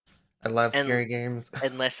games, I love and scary games.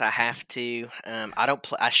 unless I have to. I don't.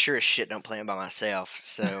 I sure as shit don't play them by myself.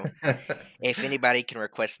 So if anybody can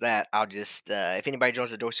request that, I'll just. If anybody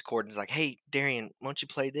joins the Discord and is like, "Hey, Darian, won't you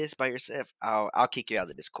play this by yourself?" I'll kick you out of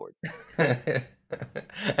the Discord.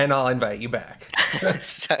 And I'll invite you back.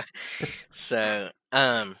 so so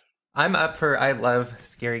I'm up for. I love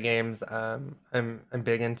scary games. I'm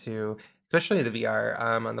big into, especially the VR.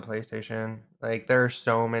 On the PlayStation. Like there are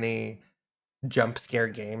so many jump scare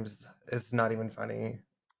games. It's not even funny.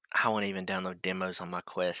 I won't even download demos on my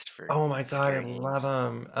Quest for Oh my god, I scary love games.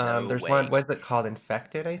 them. No There's one. way. What's it called?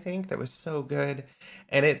 Infected, I think. That was so good,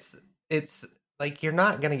 and it's like you're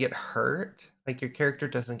not gonna get hurt. Like your character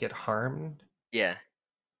doesn't get harmed. Yeah,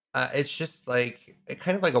 It's just like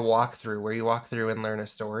kind of like a walkthrough where you walk through and learn a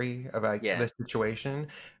story about yeah. the situation,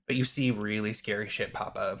 but you see really scary shit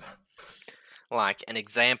pop up. Like an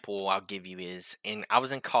example I'll give you is I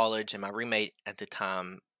was in college and my roommate at the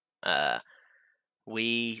time, uh,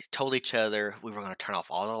 we told each other we were going to turn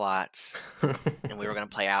off all the lights and we were going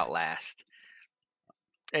to play Outlast.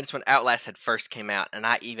 And it's when Outlast had first came out, and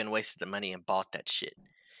I even wasted the money and bought that shit.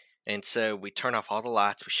 And so we turn off all the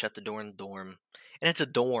lights, we shut the door in the dorm, and it's a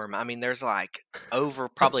dorm. I mean, there's like over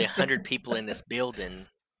probably 100 people in this building,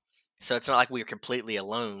 so it's not like we were completely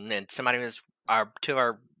alone. And somebody was our two of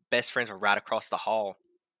our best friends were right across the hall.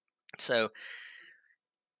 So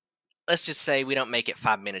let's just say we don't make it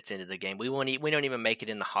 5 minutes into the game. We don't even make it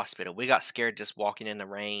in the hospital. We got scared just walking in the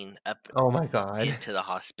rain up Oh my god. into the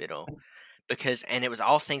hospital because and it was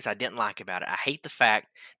all things I didn't like about it. I hate the fact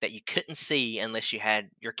that you couldn't see unless you had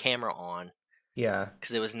your camera on Yeah.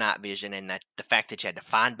 because it was night vision, and that the fact that you had to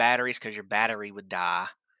find batteries because your battery would die.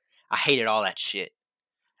 I hated all that shit.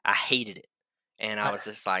 I hated it. And I I, was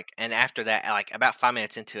just like, and after that, like about 5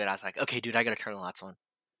 minutes into it, I was like, okay, dude, I gotta turn the lights on.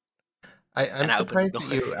 I'm And I opened surprised the that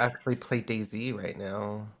door. you actually play DayZ right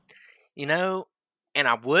now. you know, and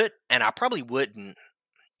I would, and I probably wouldn't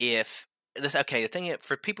if this. Okay, the thing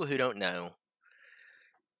for people who don't know,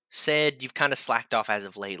 said you've kind of slacked off as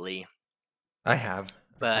of lately, I have.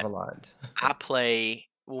 I have but a lot. I play.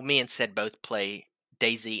 well, me and said both play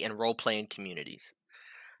Daisy and role playing communities.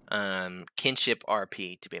 Kinship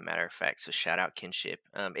RP to be a matter of fact. So shout out Kinship.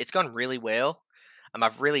 It's gone really well.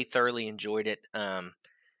 I've really thoroughly enjoyed it.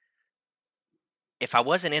 If I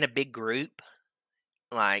wasn't in a big group,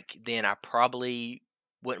 like then I probably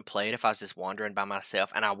wouldn't play it if I was just wandering by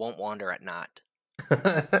myself, and I won't wander at night.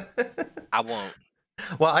 I won't.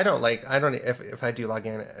 Well, I don't if I do log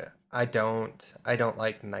in, I don't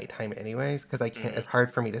like nighttime anyways because I can't. Hmm. It's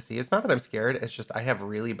hard for me to see. It's not that I'm scared. It's just I have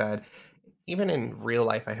really bad. Even in real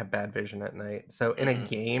life, I have bad vision at night. So in a Hmm.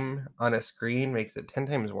 game on a screen makes it 10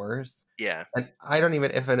 times worse. Yeah. And I don't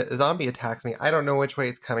even if a zombie attacks me, I don't know which way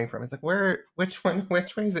it's coming from. It's like which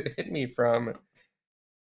way is it hit me from?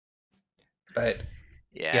 But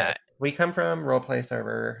yeah, Yeah. we come from roleplay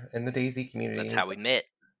server in the Daisy That's community. how we met.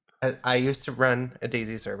 I used to run a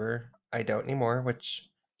Daisy server. I don't anymore, which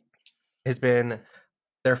has been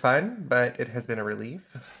they're fun, but it has been a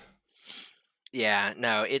relief. Yeah.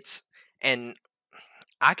 No, and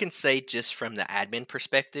I can say just from the admin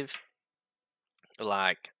perspective,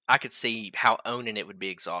 like I could see how owning it would be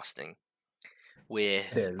exhausting It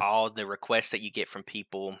with is. all the requests that you get from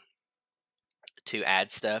people to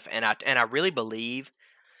add stuff. And I really believe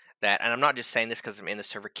that, and I'm not just saying this because I'm in the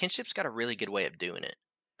server. Kinship's got a really good way of doing it.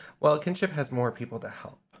 Well, kinship has more people to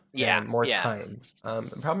help Yeah, and more yeah, time.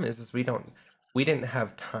 The problem is we didn't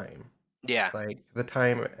have time, yeah, like the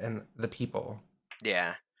time and the people.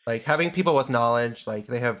 yeah. Like having people with knowledge, like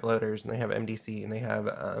they have bloaters and they have MDC and they have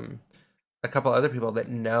a couple other people that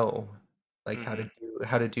know like Hmm.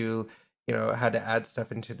 how to do how to add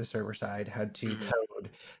stuff into the server side, how to Hmm. code.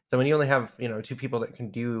 So when you only have two people that can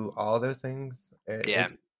do all those things, Yeah,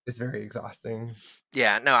 it is very exhausting.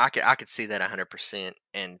 yeah. No, I could see that 100%.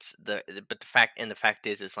 And but the fact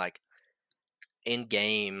is like in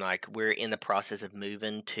game, like we're in the process of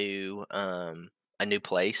moving to a new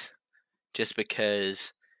place, just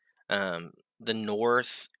because the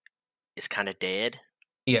north is kind of dead.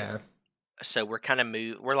 Yeah, So we're kind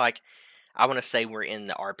of we're like, I want to say we're in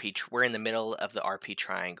the we're in the middle of the RP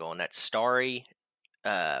triangle, and that's Starry,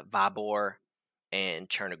 Vybor, and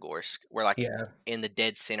Chernogorsk. We're like yeah. in the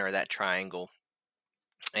dead center of that triangle,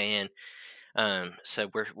 and so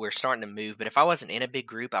we're starting to move. But if I wasn't in a big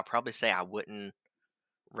group, I'd probably say I wouldn't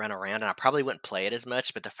run around, and I probably wouldn't play it as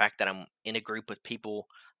much. But the fact that I'm in a group with people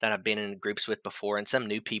that I've been in groups with before, and some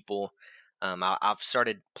new people, I've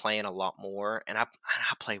started playing a lot more, and I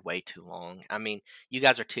play way too long. I mean, you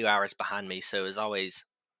guys are 2 hours behind me, so it's always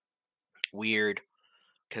weird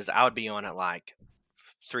because I would be on at like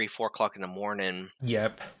 3, 4 o'clock in the morning,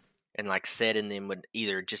 Yep. and like Sid and them would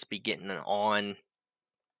either just be getting it on,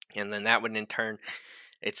 and then that would in turn,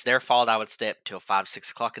 it's their fault. I would stay up till 5,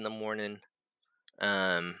 6 o'clock in the morning.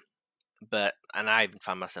 Um, and I even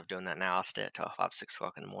find myself doing that now. I'll stay up till 5, 6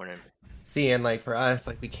 o'clock in the morning. See, and like for us,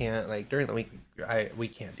 like we can't like during the week, we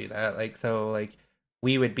can't do that. Like so, like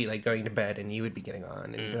we would be like going to bed, and you would be getting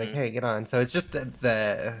on, and you'd be like, Hmm. "Hey, get on." So it's just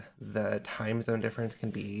that the time zone difference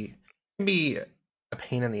can be a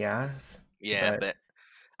pain in the ass, Yeah, but but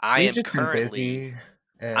I we've am just been currently busy,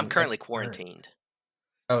 I'm and currently it's hard. quarantined.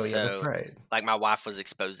 Oh yeah, that's So, right. like, my wife was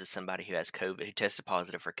exposed to somebody who has COVID, who tested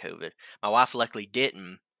positive for COVID. My wife luckily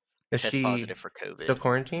didn't Is test she positive for still COVID.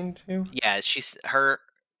 quarantined too? Yeah,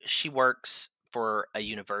 she works for a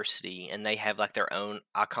university, and they have like their own.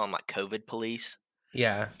 I call them like COVID police,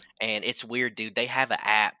 Yeah. and it's weird, dude. They have an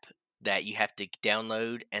app that you have to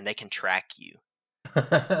download, and they can track you.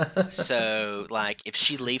 So, like, if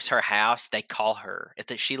she leaves her house, they call her.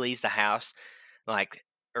 If she leaves the house, like,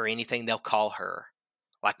 or anything, they'll call her.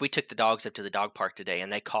 Like, we took the dogs up to the dog park today,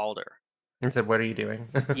 and they called her. And said, "What are you doing?"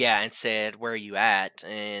 Yeah, and said, "Where are you at?"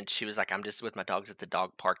 And she was like, "I'm just with my dogs at the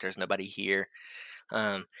dog park. There's nobody here."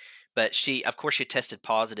 Um, but of course, she tested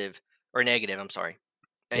positive or negative. I'm sorry,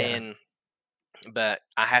 Yeah. and but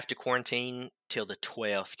I have to quarantine till the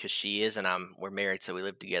 12th because we're married, so we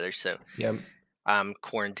live together. So Yep. I'm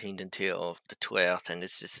quarantined until the 12th, and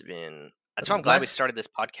it's just been. That's why I'm glad we Let started this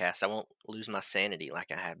podcast. I won't lose my sanity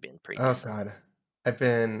like I have been Oh previously. God, I've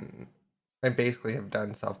been I basically have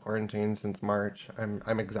done self quarantine since March. I'm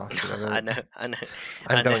exhausted of I it. know, I know,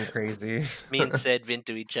 I'm I know. going crazy. Me and Sid vent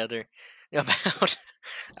to each other about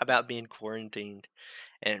about being quarantined,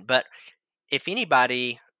 but if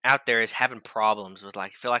anybody out there is having problems with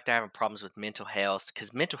like feel like they're having problems with mental health,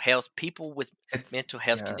 because mental health, people with It's mental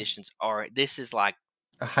health yeah, conditions are this is like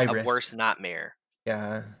a high a risk. worst nightmare.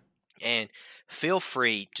 Yeah. And feel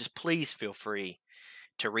free, just please feel free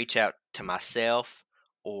to reach out to myself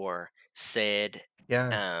or said.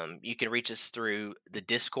 Yeah. You can reach us through the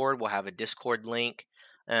Discord. We'll have a Discord link.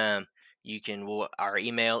 Um, You can. Well, our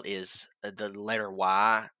email is the letter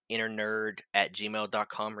Y,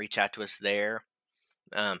 internerd@gmail.com. Reach out to us there.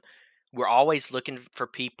 Um, we're always looking for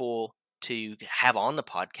people to have on the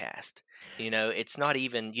podcast. It's not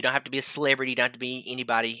even, you don't have to be a celebrity, you don't have to be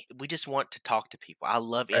anybody. We just want to talk to people. I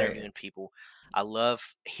love Right. interviewing people. I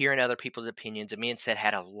love hearing other people's opinions. And me and Seth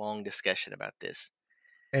had a long discussion about this.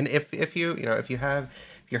 And if you if you have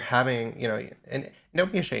if you're having and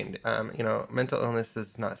don't be ashamed. Mental illness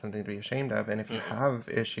is not something to be ashamed of. And if you Mm-mm, have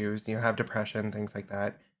issues, have depression, things like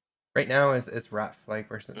that. Right now is rough. Like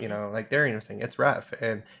mm-hmm, like Darian was saying, it's rough.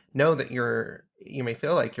 And know that you may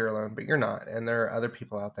feel like you're alone, but you're not. And there are other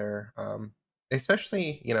people out there.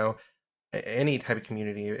 Especially any type of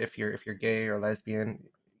community. If you're gay or lesbian,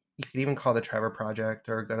 you could even call the Trevor Project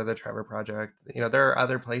or go to the Trevor Project. There are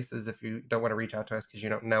other places if you don't want to reach out to us because you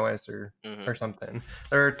don't know us mm-hmm. or something.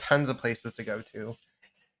 There are tons of places to go to.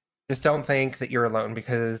 Just don't think that you're alone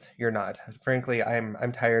because you're not. Frankly,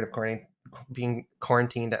 I'm tired of being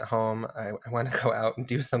quarantined at home. I want to go out and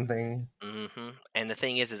do something. And the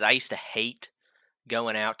thing is I used to hate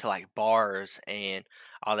going out to like bars and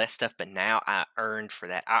all that stuff, but now I earned for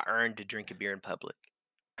that. I earned to drink a beer in public.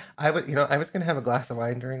 I was gonna have a glass of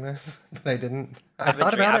wine during this, but I didn't. I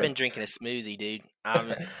thought about I've it. been drinking a smoothie, dude.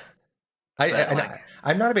 I But and like,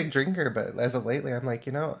 I'm not a big drinker, but as of lately, I'm like,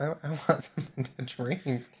 I want something to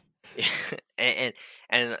drink. and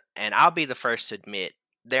and I'll be the first to admit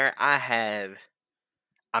there I'm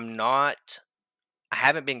not I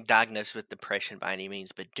haven't been diagnosed with depression by any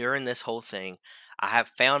means, but during this whole thing, I have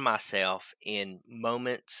found myself in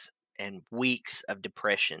moments and weeks of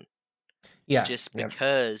depression Yeah, just yeah,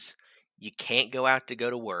 because you can't go out to go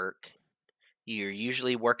to work. You're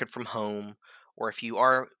usually working from home, or if you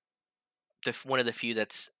are one of the few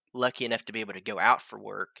that's lucky enough to be able to go out for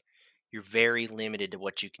work, you're very limited to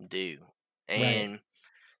what you can do. right. And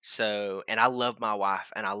so, and I love my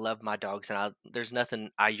wife and I love my dogs, and there's nothing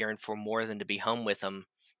I yearn for more than to be home with them.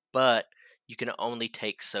 But you can only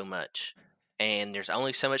take so much, and there's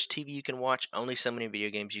only so much TV you can watch, only so many video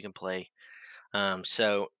games you can play.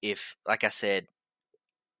 So if, like I said,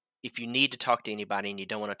 if you need to talk to anybody and you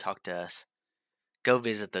don't want to talk to us, go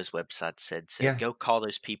visit those websites. Said Yeah, go call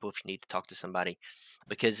those people if you need to talk to somebody,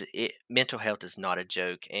 because mental health is not a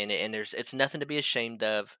joke, and it's nothing to be ashamed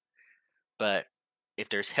of. But if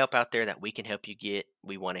there's help out there that we can help you get,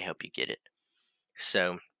 we want to help you get it.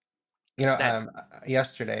 So that.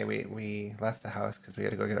 yesterday we left the house because we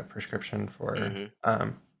had to go get a prescription for Hmm.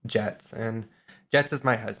 Jets, and Jets is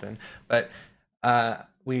my husband. But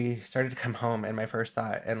we started to come home, and my first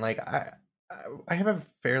thought, and like I have a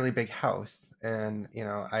fairly big house, and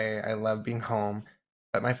I love being home,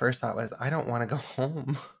 but my first thought was I don't want to go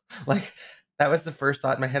home. Like that was the first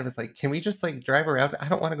thought in my head was like, can we just like drive around? I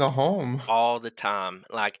don't want to go home. All the time,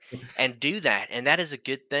 like, and do that, and that is a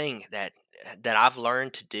good thing that I've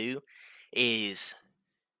learned to do, is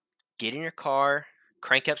get in your car,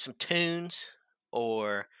 crank up some tunes,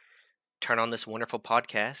 or turn on this wonderful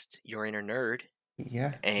podcast, Your Inner Nerd,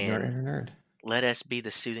 Yeah, you're a and nerd. let us be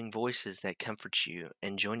the soothing voices that comfort you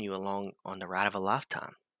and join you along on the ride of a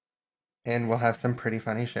lifetime. And we'll have some pretty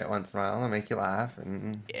funny shit once in a while and make you laugh.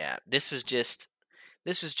 And Yeah, this was just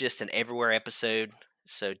an everywhere episode.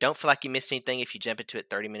 So don't feel like you missed anything if you jump into it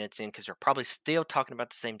 30 minutes in, because we're probably still talking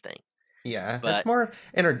about the same thing. yeah, it's But more of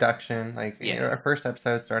introduction. Like, yeah, our first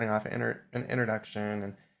episode starting off an introduction.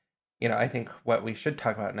 And, I think what we should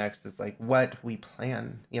talk about next is like what we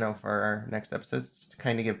plan, for our next episodes, just to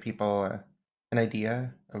kind of give people an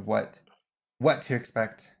idea of what to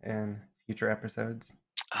expect in future episodes.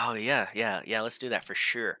 oh yeah, yeah, yeah. Let's do that for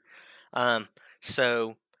sure. Um,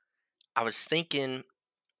 so I was thinking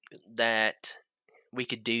that we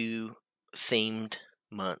could do themed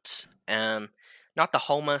months. Not the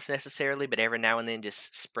whole month necessarily, but every now and then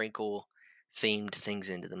just sprinkle themed things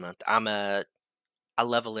into the month. I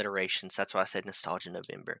love alliterations. That's why I said Nostalgia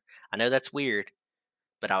November. I know that's weird,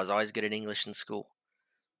 but I was always good at English in school.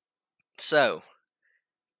 So,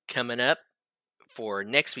 coming up for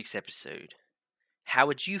next week's episode, how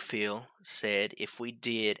would you feel, said, if we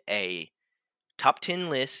did a top 10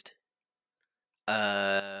 list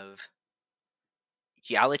of,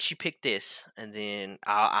 yeah, I'll let you pick this, and then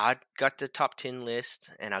I got the top 10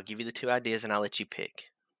 list, and I'll give you the two ideas, and I'll let you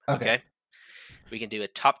pick. Okay. Okay? We can do a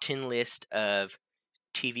top 10 list of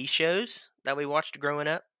TV shows that we watched growing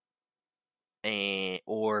up,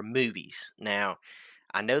 or movies. Now,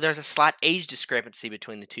 I know there's a slight age discrepancy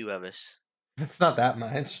between the two of us, It's not that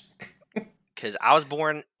much. because I was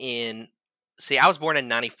born in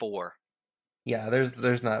 '94. Yeah,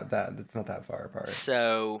 there's not that, it's not that far apart.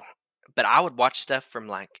 So, but I would watch stuff from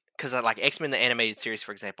like because I like X-Men the animated series,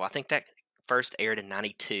 for example. I think that first aired in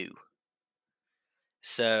 '92.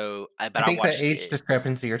 So, I but I think the watched age it.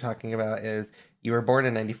 discrepancy you're talking about is you were born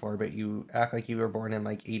in 94, but you act like you were born in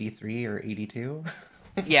like 83 or 82.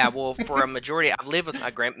 Yeah, well, for a majority, I've lived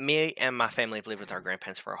with me and my family have lived with our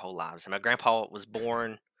grandparents for our whole lives. And my grandpa was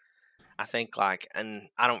born, I think, like, and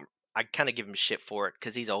I kind of give him shit for it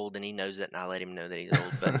because he's old and he knows it, and I let him know that he's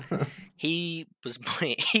old. But he was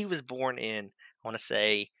he was born in, I want to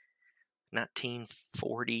say,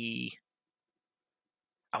 1940.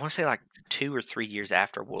 I want to say like 2 or 3 years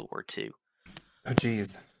after World War II. Oh,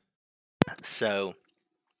 geez. So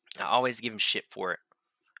I always give him shit for it.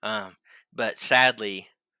 Um, but sadly,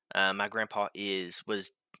 my grandpa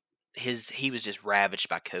he was just ravaged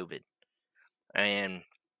by COVID, and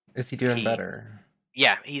Is he doing he better?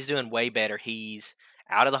 yeah, he's doing way better. He's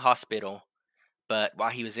out of the hospital, but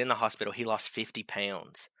while he was in the hospital, he lost 50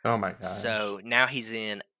 pounds. Oh my gosh. So now he's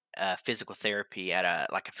in physical therapy at a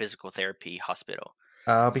physical therapy hospital.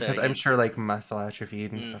 Oh, So because I'm he's sure like muscle atrophy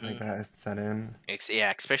and stuff like hmm that is set in.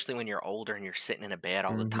 yeah, especially when you're older and you're sitting in a bed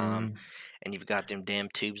all the time Mm-hmm. and you've got them damn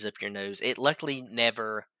tubes up your nose. It luckily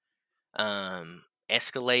never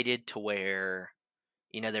escalated to where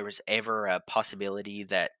there was ever a possibility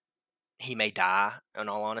that he may die. In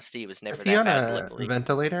all honesty, it was Is never he that on bad. a Luckily,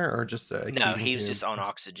 ventilator or just like no, feeding he was just tubes? on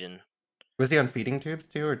oxygen. Was he on feeding tubes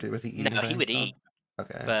too, or was he eating No, by he would himself? eat,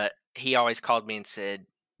 Okay. but he always called me and said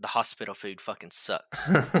the hospital food fucking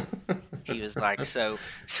sucks. He was like, so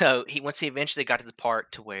he once he eventually got to the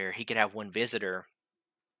part to where he could have one visitor.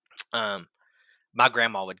 Um, my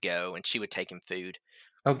grandma would go and she would take him food.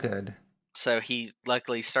 Oh, good. So he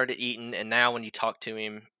luckily started eating, and now when you talk to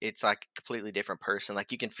him, it's like a completely different person.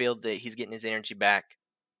 Like you can feel that he's getting his energy back.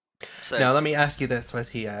 So, Now let me ask you this: was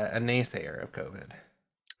he a naysayer of COVID?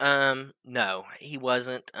 no, he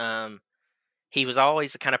wasn't. He was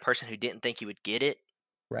always the kind of person who didn't think he would get it.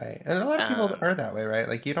 Right, and a lot of people Um, are that way, right?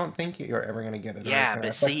 Like, you don't think you're ever gonna get it or it's yeah, gonna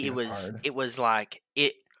but affect see, it you was hard. it was like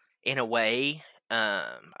it in a way.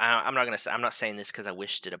 I'm not gonna say, I'm not saying this because I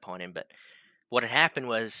wished it upon him, but what had happened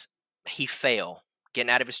was he fell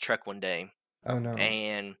getting out of his truck one day, Oh, no.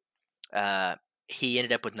 and uh, he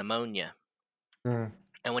ended up with pneumonia. Mm.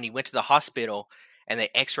 And when he went to the hospital and they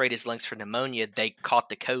X-rayed his lungs for pneumonia, they caught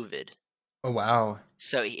the COVID. Oh, wow.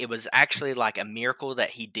 So it was actually like a miracle that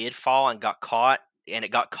he did fall and got caught, and it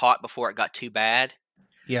got caught before it got too bad,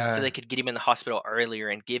 so Yeah. they could get him in the hospital earlier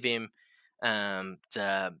and give him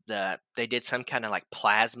they did some kind of like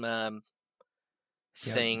plasma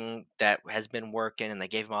Yep. thing that has been working, and they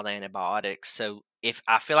gave him all the antibiotics. So if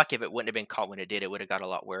I feel like if it wouldn't have been caught when it did, it would have got a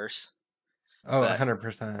lot worse. Oh, But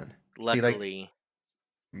 100%. See, like, luckily,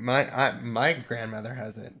 my grandmother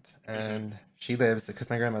has it, hmm and she lives because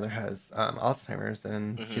my grandmother has Alzheimer's,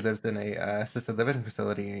 and she hmm lives in a assisted living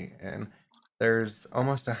facility, and there's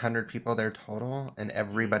almost 100 people there total, and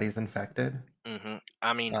hmm everybody's infected.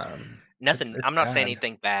 I mean, It's nothing. I'm not saying sad.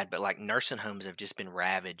 anything bad, but like nursing homes have just been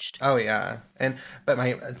ravaged. Oh yeah, and but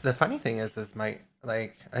my the funny thing is my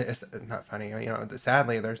like it's not funny.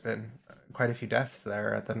 Sadly, there's been quite a few deaths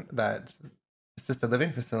there at that assisted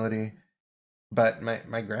living facility. But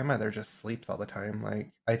my grandmother just sleeps all the time.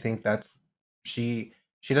 Like, I think that's she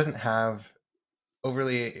doesn't have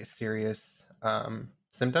overly serious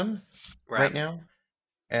symptoms Right. right now,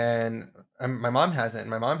 and my mom hasn't.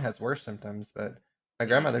 My mom has worse symptoms, but my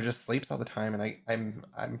hmm grandmother just sleeps all the time, and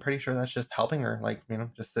I'm pretty sure that's just helping her. Like,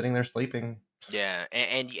 just sitting there sleeping. Yeah,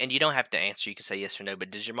 and you don't have to answer. You can say yes or no. But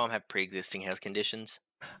does your mom have pre-existing health conditions?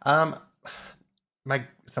 Um,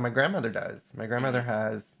 my grandmother does. My grandmother hmm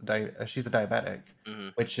has she's a diabetic,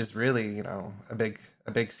 hmm which is really a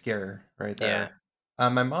big scare right Yeah. there.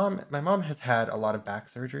 My mom has had a lot of back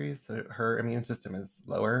surgeries, so her immune system is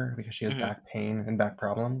lower because she has hmm back pain and back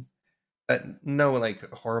problems, but no like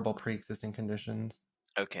horrible pre-existing conditions.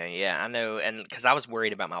 Okay. Yeah, I know. And because I was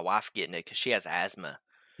worried about my wife getting it because she has asthma,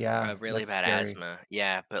 Yeah, really that's bad scary. asthma.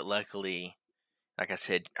 Yeah, but luckily, like I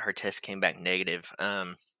said, her test came back negative.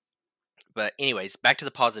 But anyways, back to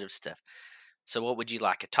the positive stuff. So, what would you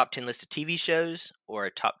like? A top 10 list of TV shows or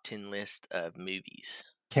a top 10 list of movies?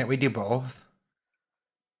 Can't we do both?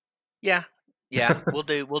 Yeah. Yeah, we'll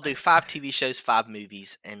do 5 TV shows, 5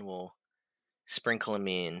 movies, and we'll sprinkle them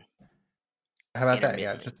in How about that?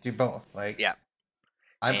 Yeah, intermittently. just do both. Like, Yeah.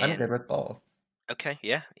 I'm And good with both. okay,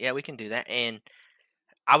 yeah. Yeah, we can do that. And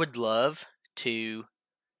I would love to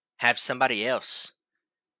have somebody else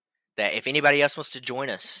that if anybody else wants to join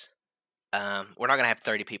us, we're not going to have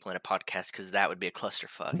 30 people in a podcast cuz that would be a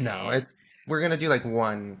clusterfuck. No, And we're gonna do like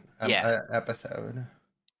one yeah. episode.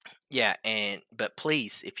 Yeah, and but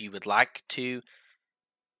please, if you would like to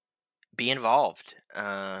be involved.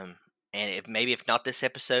 And if not this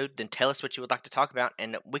episode, then tell us what you would like to talk about,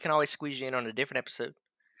 and we can always squeeze you in on a different episode.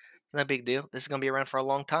 It's no big deal. This is gonna be around for a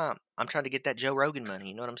long time. I'm trying to get that Joe Rogan money.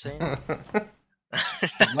 You know what I'm saying?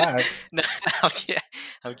 Good luck. No,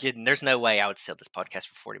 I'm kidding. There's no way I would sell this podcast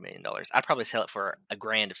for $40 million. I'd probably sell it for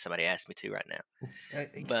 $1,000 if somebody asked me to right now.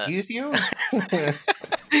 But Excuse you?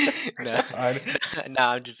 no, God.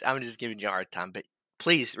 no, I'm just giving you a hard time. But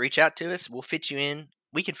please reach out to us. We'll fit you in.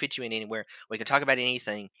 We can fit you in anywhere. We can talk about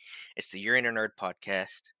anything. It's the Your Inner Nerd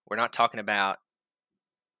podcast. We're not talking about.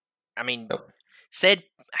 I mean, Nope. Said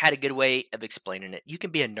had a good way of explaining it. You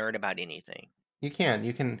can be a nerd about anything. You can.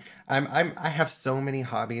 You can. I have so many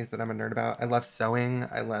hobbies that I'm a nerd about. I love sewing.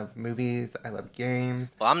 I love movies. I love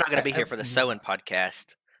games. Well, I'm not going to be I here for the sewing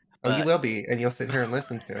podcast, Oh, you but will be, and you'll sit here and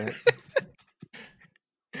listen to it.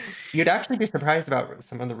 You'd actually be surprised about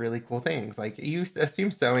some of the really cool things. Like you assume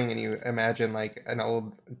sewing, and you imagine like an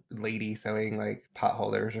old lady sewing like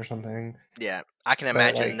potholders or something. yeah, I can But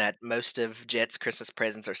imagine like, that most of Jet's Christmas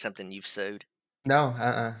presents are something you've sewed. no,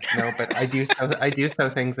 no. But I do sew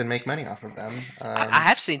things and make money off of them. I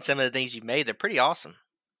have seen some of the things you've made. They're pretty awesome.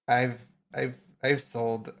 I've I've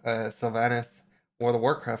sold Sylvanas World of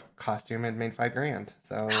Warcraft costume and made $5,000.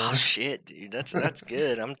 Oh So shit, dude, that's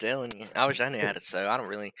good. I'm telling you. I wish I knew how to sew. I don't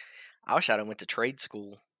really. I wish I'd have went to trade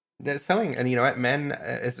school. the sewing, and you know what, men,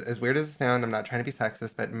 as weird as it sounds, I'm not trying to be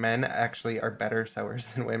sexist, but men actually are better sewers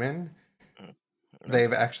than women. Mm, no,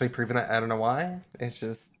 They've actually proven that. I don't know why. It's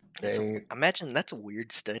just it's a, they imagine that's a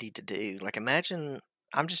weird study to do. Like imagine.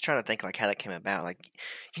 I'm just trying to think like how that came about. Like,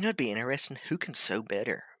 it'd be interesting. Who can sew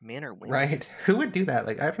better, men or women? right. Who would do that?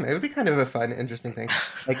 Like I don't know. It would be kind of a fun, interesting thing.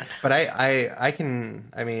 Like, but I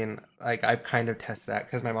can. I mean, like I've kind of tested that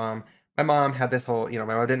because my mom had this whole. My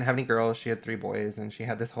mom didn't have any girls. She had three boys, and she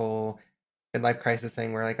had this whole midlife crisis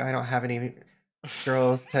thing where like I don't have any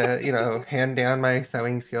girls to hand down my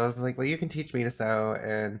sewing skills. Like, well, you can teach me to sew.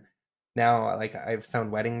 And now like I've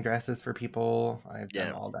sewn wedding dresses for people. I've done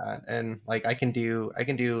Yeah. all that, and like I can do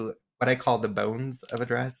what I call the bones of a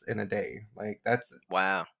dress in a day. Like Wow. that's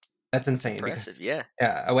That's insane impressive. because Yeah.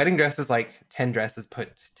 yeah, a wedding dress is like 10 dresses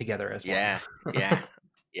put together as one. Yeah. Yeah.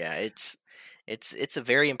 Yeah. It's a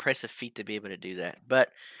very impressive feat to be able to do that. But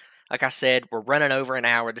like I said, we're running over an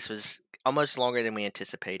hour. This was almost longer than we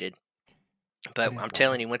anticipated. It But is I'm long.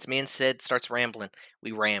 telling you, once me and Sid starts rambling,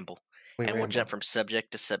 we ramble. We And we'll ramble. jump from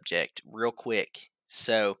subject to subject real quick.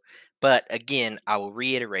 So, but again, I will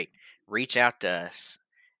reiterate, reach out to us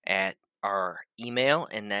at our email,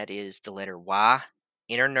 and that is the letter Y,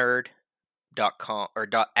 internerd.com or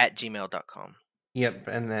at gmail.com. Yep,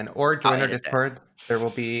 and then or I'll join our edit that. Discord. There will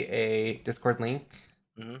be a Discord link.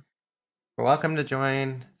 Hmm. You're welcome to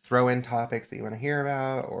join. Throw in topics that you want to hear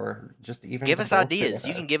about, or just even Give to us bullshit with ideas.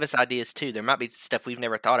 You can us. give us ideas too. There might be stuff we've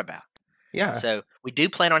never thought about. Yeah, So we do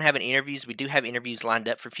plan on having interviews. We do have interviews lined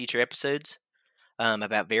up for future episodes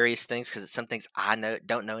about various things because it's some things I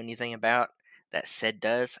don't know anything about that Said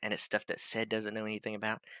does, and it's stuff that Said doesn't know anything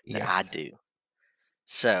about that I yes. do.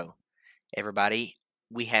 So everybody,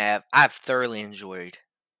 I've thoroughly enjoyed.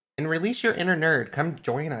 And release your inner nerd. Come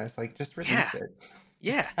join us. Like, just Yeah, release it. Just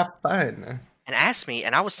yeah. have fun. And ask me,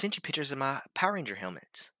 and I will send you pictures of my Power Ranger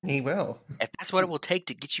helmets. He will. If that's what it will take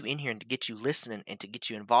to get you in here and to get you listening and to get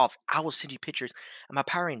you involved, I will send you pictures of my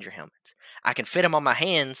Power Ranger helmets. I can fit them on my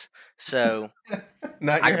hands, so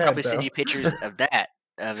Not I your can head, probably send though. you pictures of that,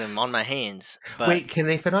 of them on my hands. But Wait, can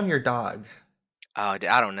they fit on your dog? I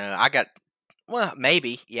don't know. Well,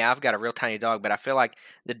 maybe. Yeah, I've got a real tiny dog, but I feel like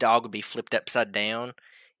the dog would be flipped upside down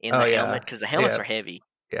in Oh, the helmet yeah. because the helmets Yeah. are heavy.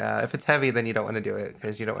 Yeah. If it's heavy, then you don't want to do it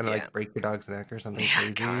because you don't want to Yeah. like break your dog's neck or something Yeah,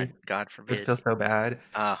 crazy. God It would forbid. feel so bad.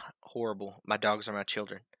 Horrible. My dogs are my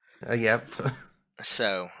children. Yep.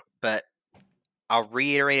 So, but I'll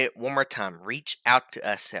reiterate it one more time. Reach out to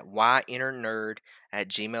us at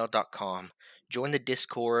yinternerd@gmail.com. Join the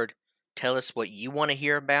Discord. Tell us what you want to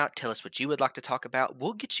hear about. Tell us what you would like to talk about.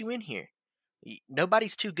 We'll get you in here.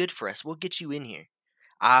 Nobody's too good for us. We'll get you in here.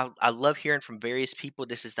 I love hearing from various people.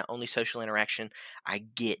 This is the only social interaction I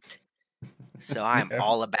get. So I am Yeah.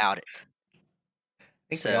 all about it. I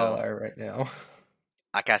think we all So, are right now.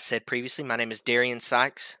 like I said previously, my name is Darian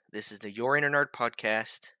Sykes. This is the Your Inner Nerd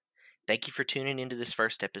podcast. Thank you for tuning into this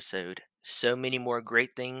first episode. So many more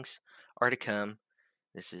great things are to come.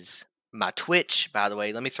 This is my Twitch, by the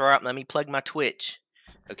way. Let me plug my Twitch.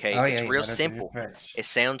 Okay, Oh, yeah, it's you real gotta do your simple. Twitch. It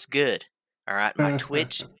sounds good. All right, my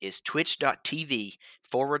Twitch is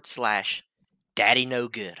twitch.tv/Daddy No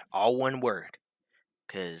Good. All one word.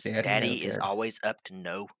 Because Daddy no Daddy is good. always up to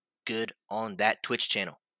no good on that Twitch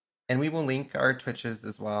channel. And we will link our Twitches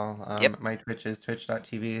as well. Yep. My Twitch is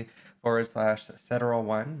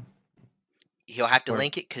twitch.tv/Federal1. He'll have to Or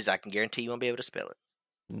link it because I can guarantee you won't be able to spell it.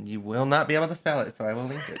 you will not be able to spell it, so I will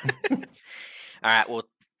link it. All right. Well,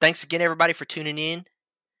 thanks again, everybody, for tuning in.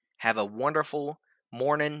 Have a wonderful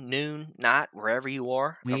morning, noon, night, wherever you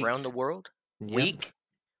are around the world. Yep. Week,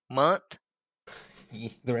 month.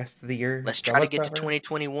 The rest of the year. Let's try to get to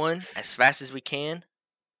 2021 as fast as we can.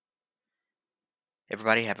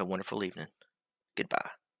 Everybody have a wonderful evening.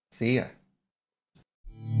 Goodbye. See ya.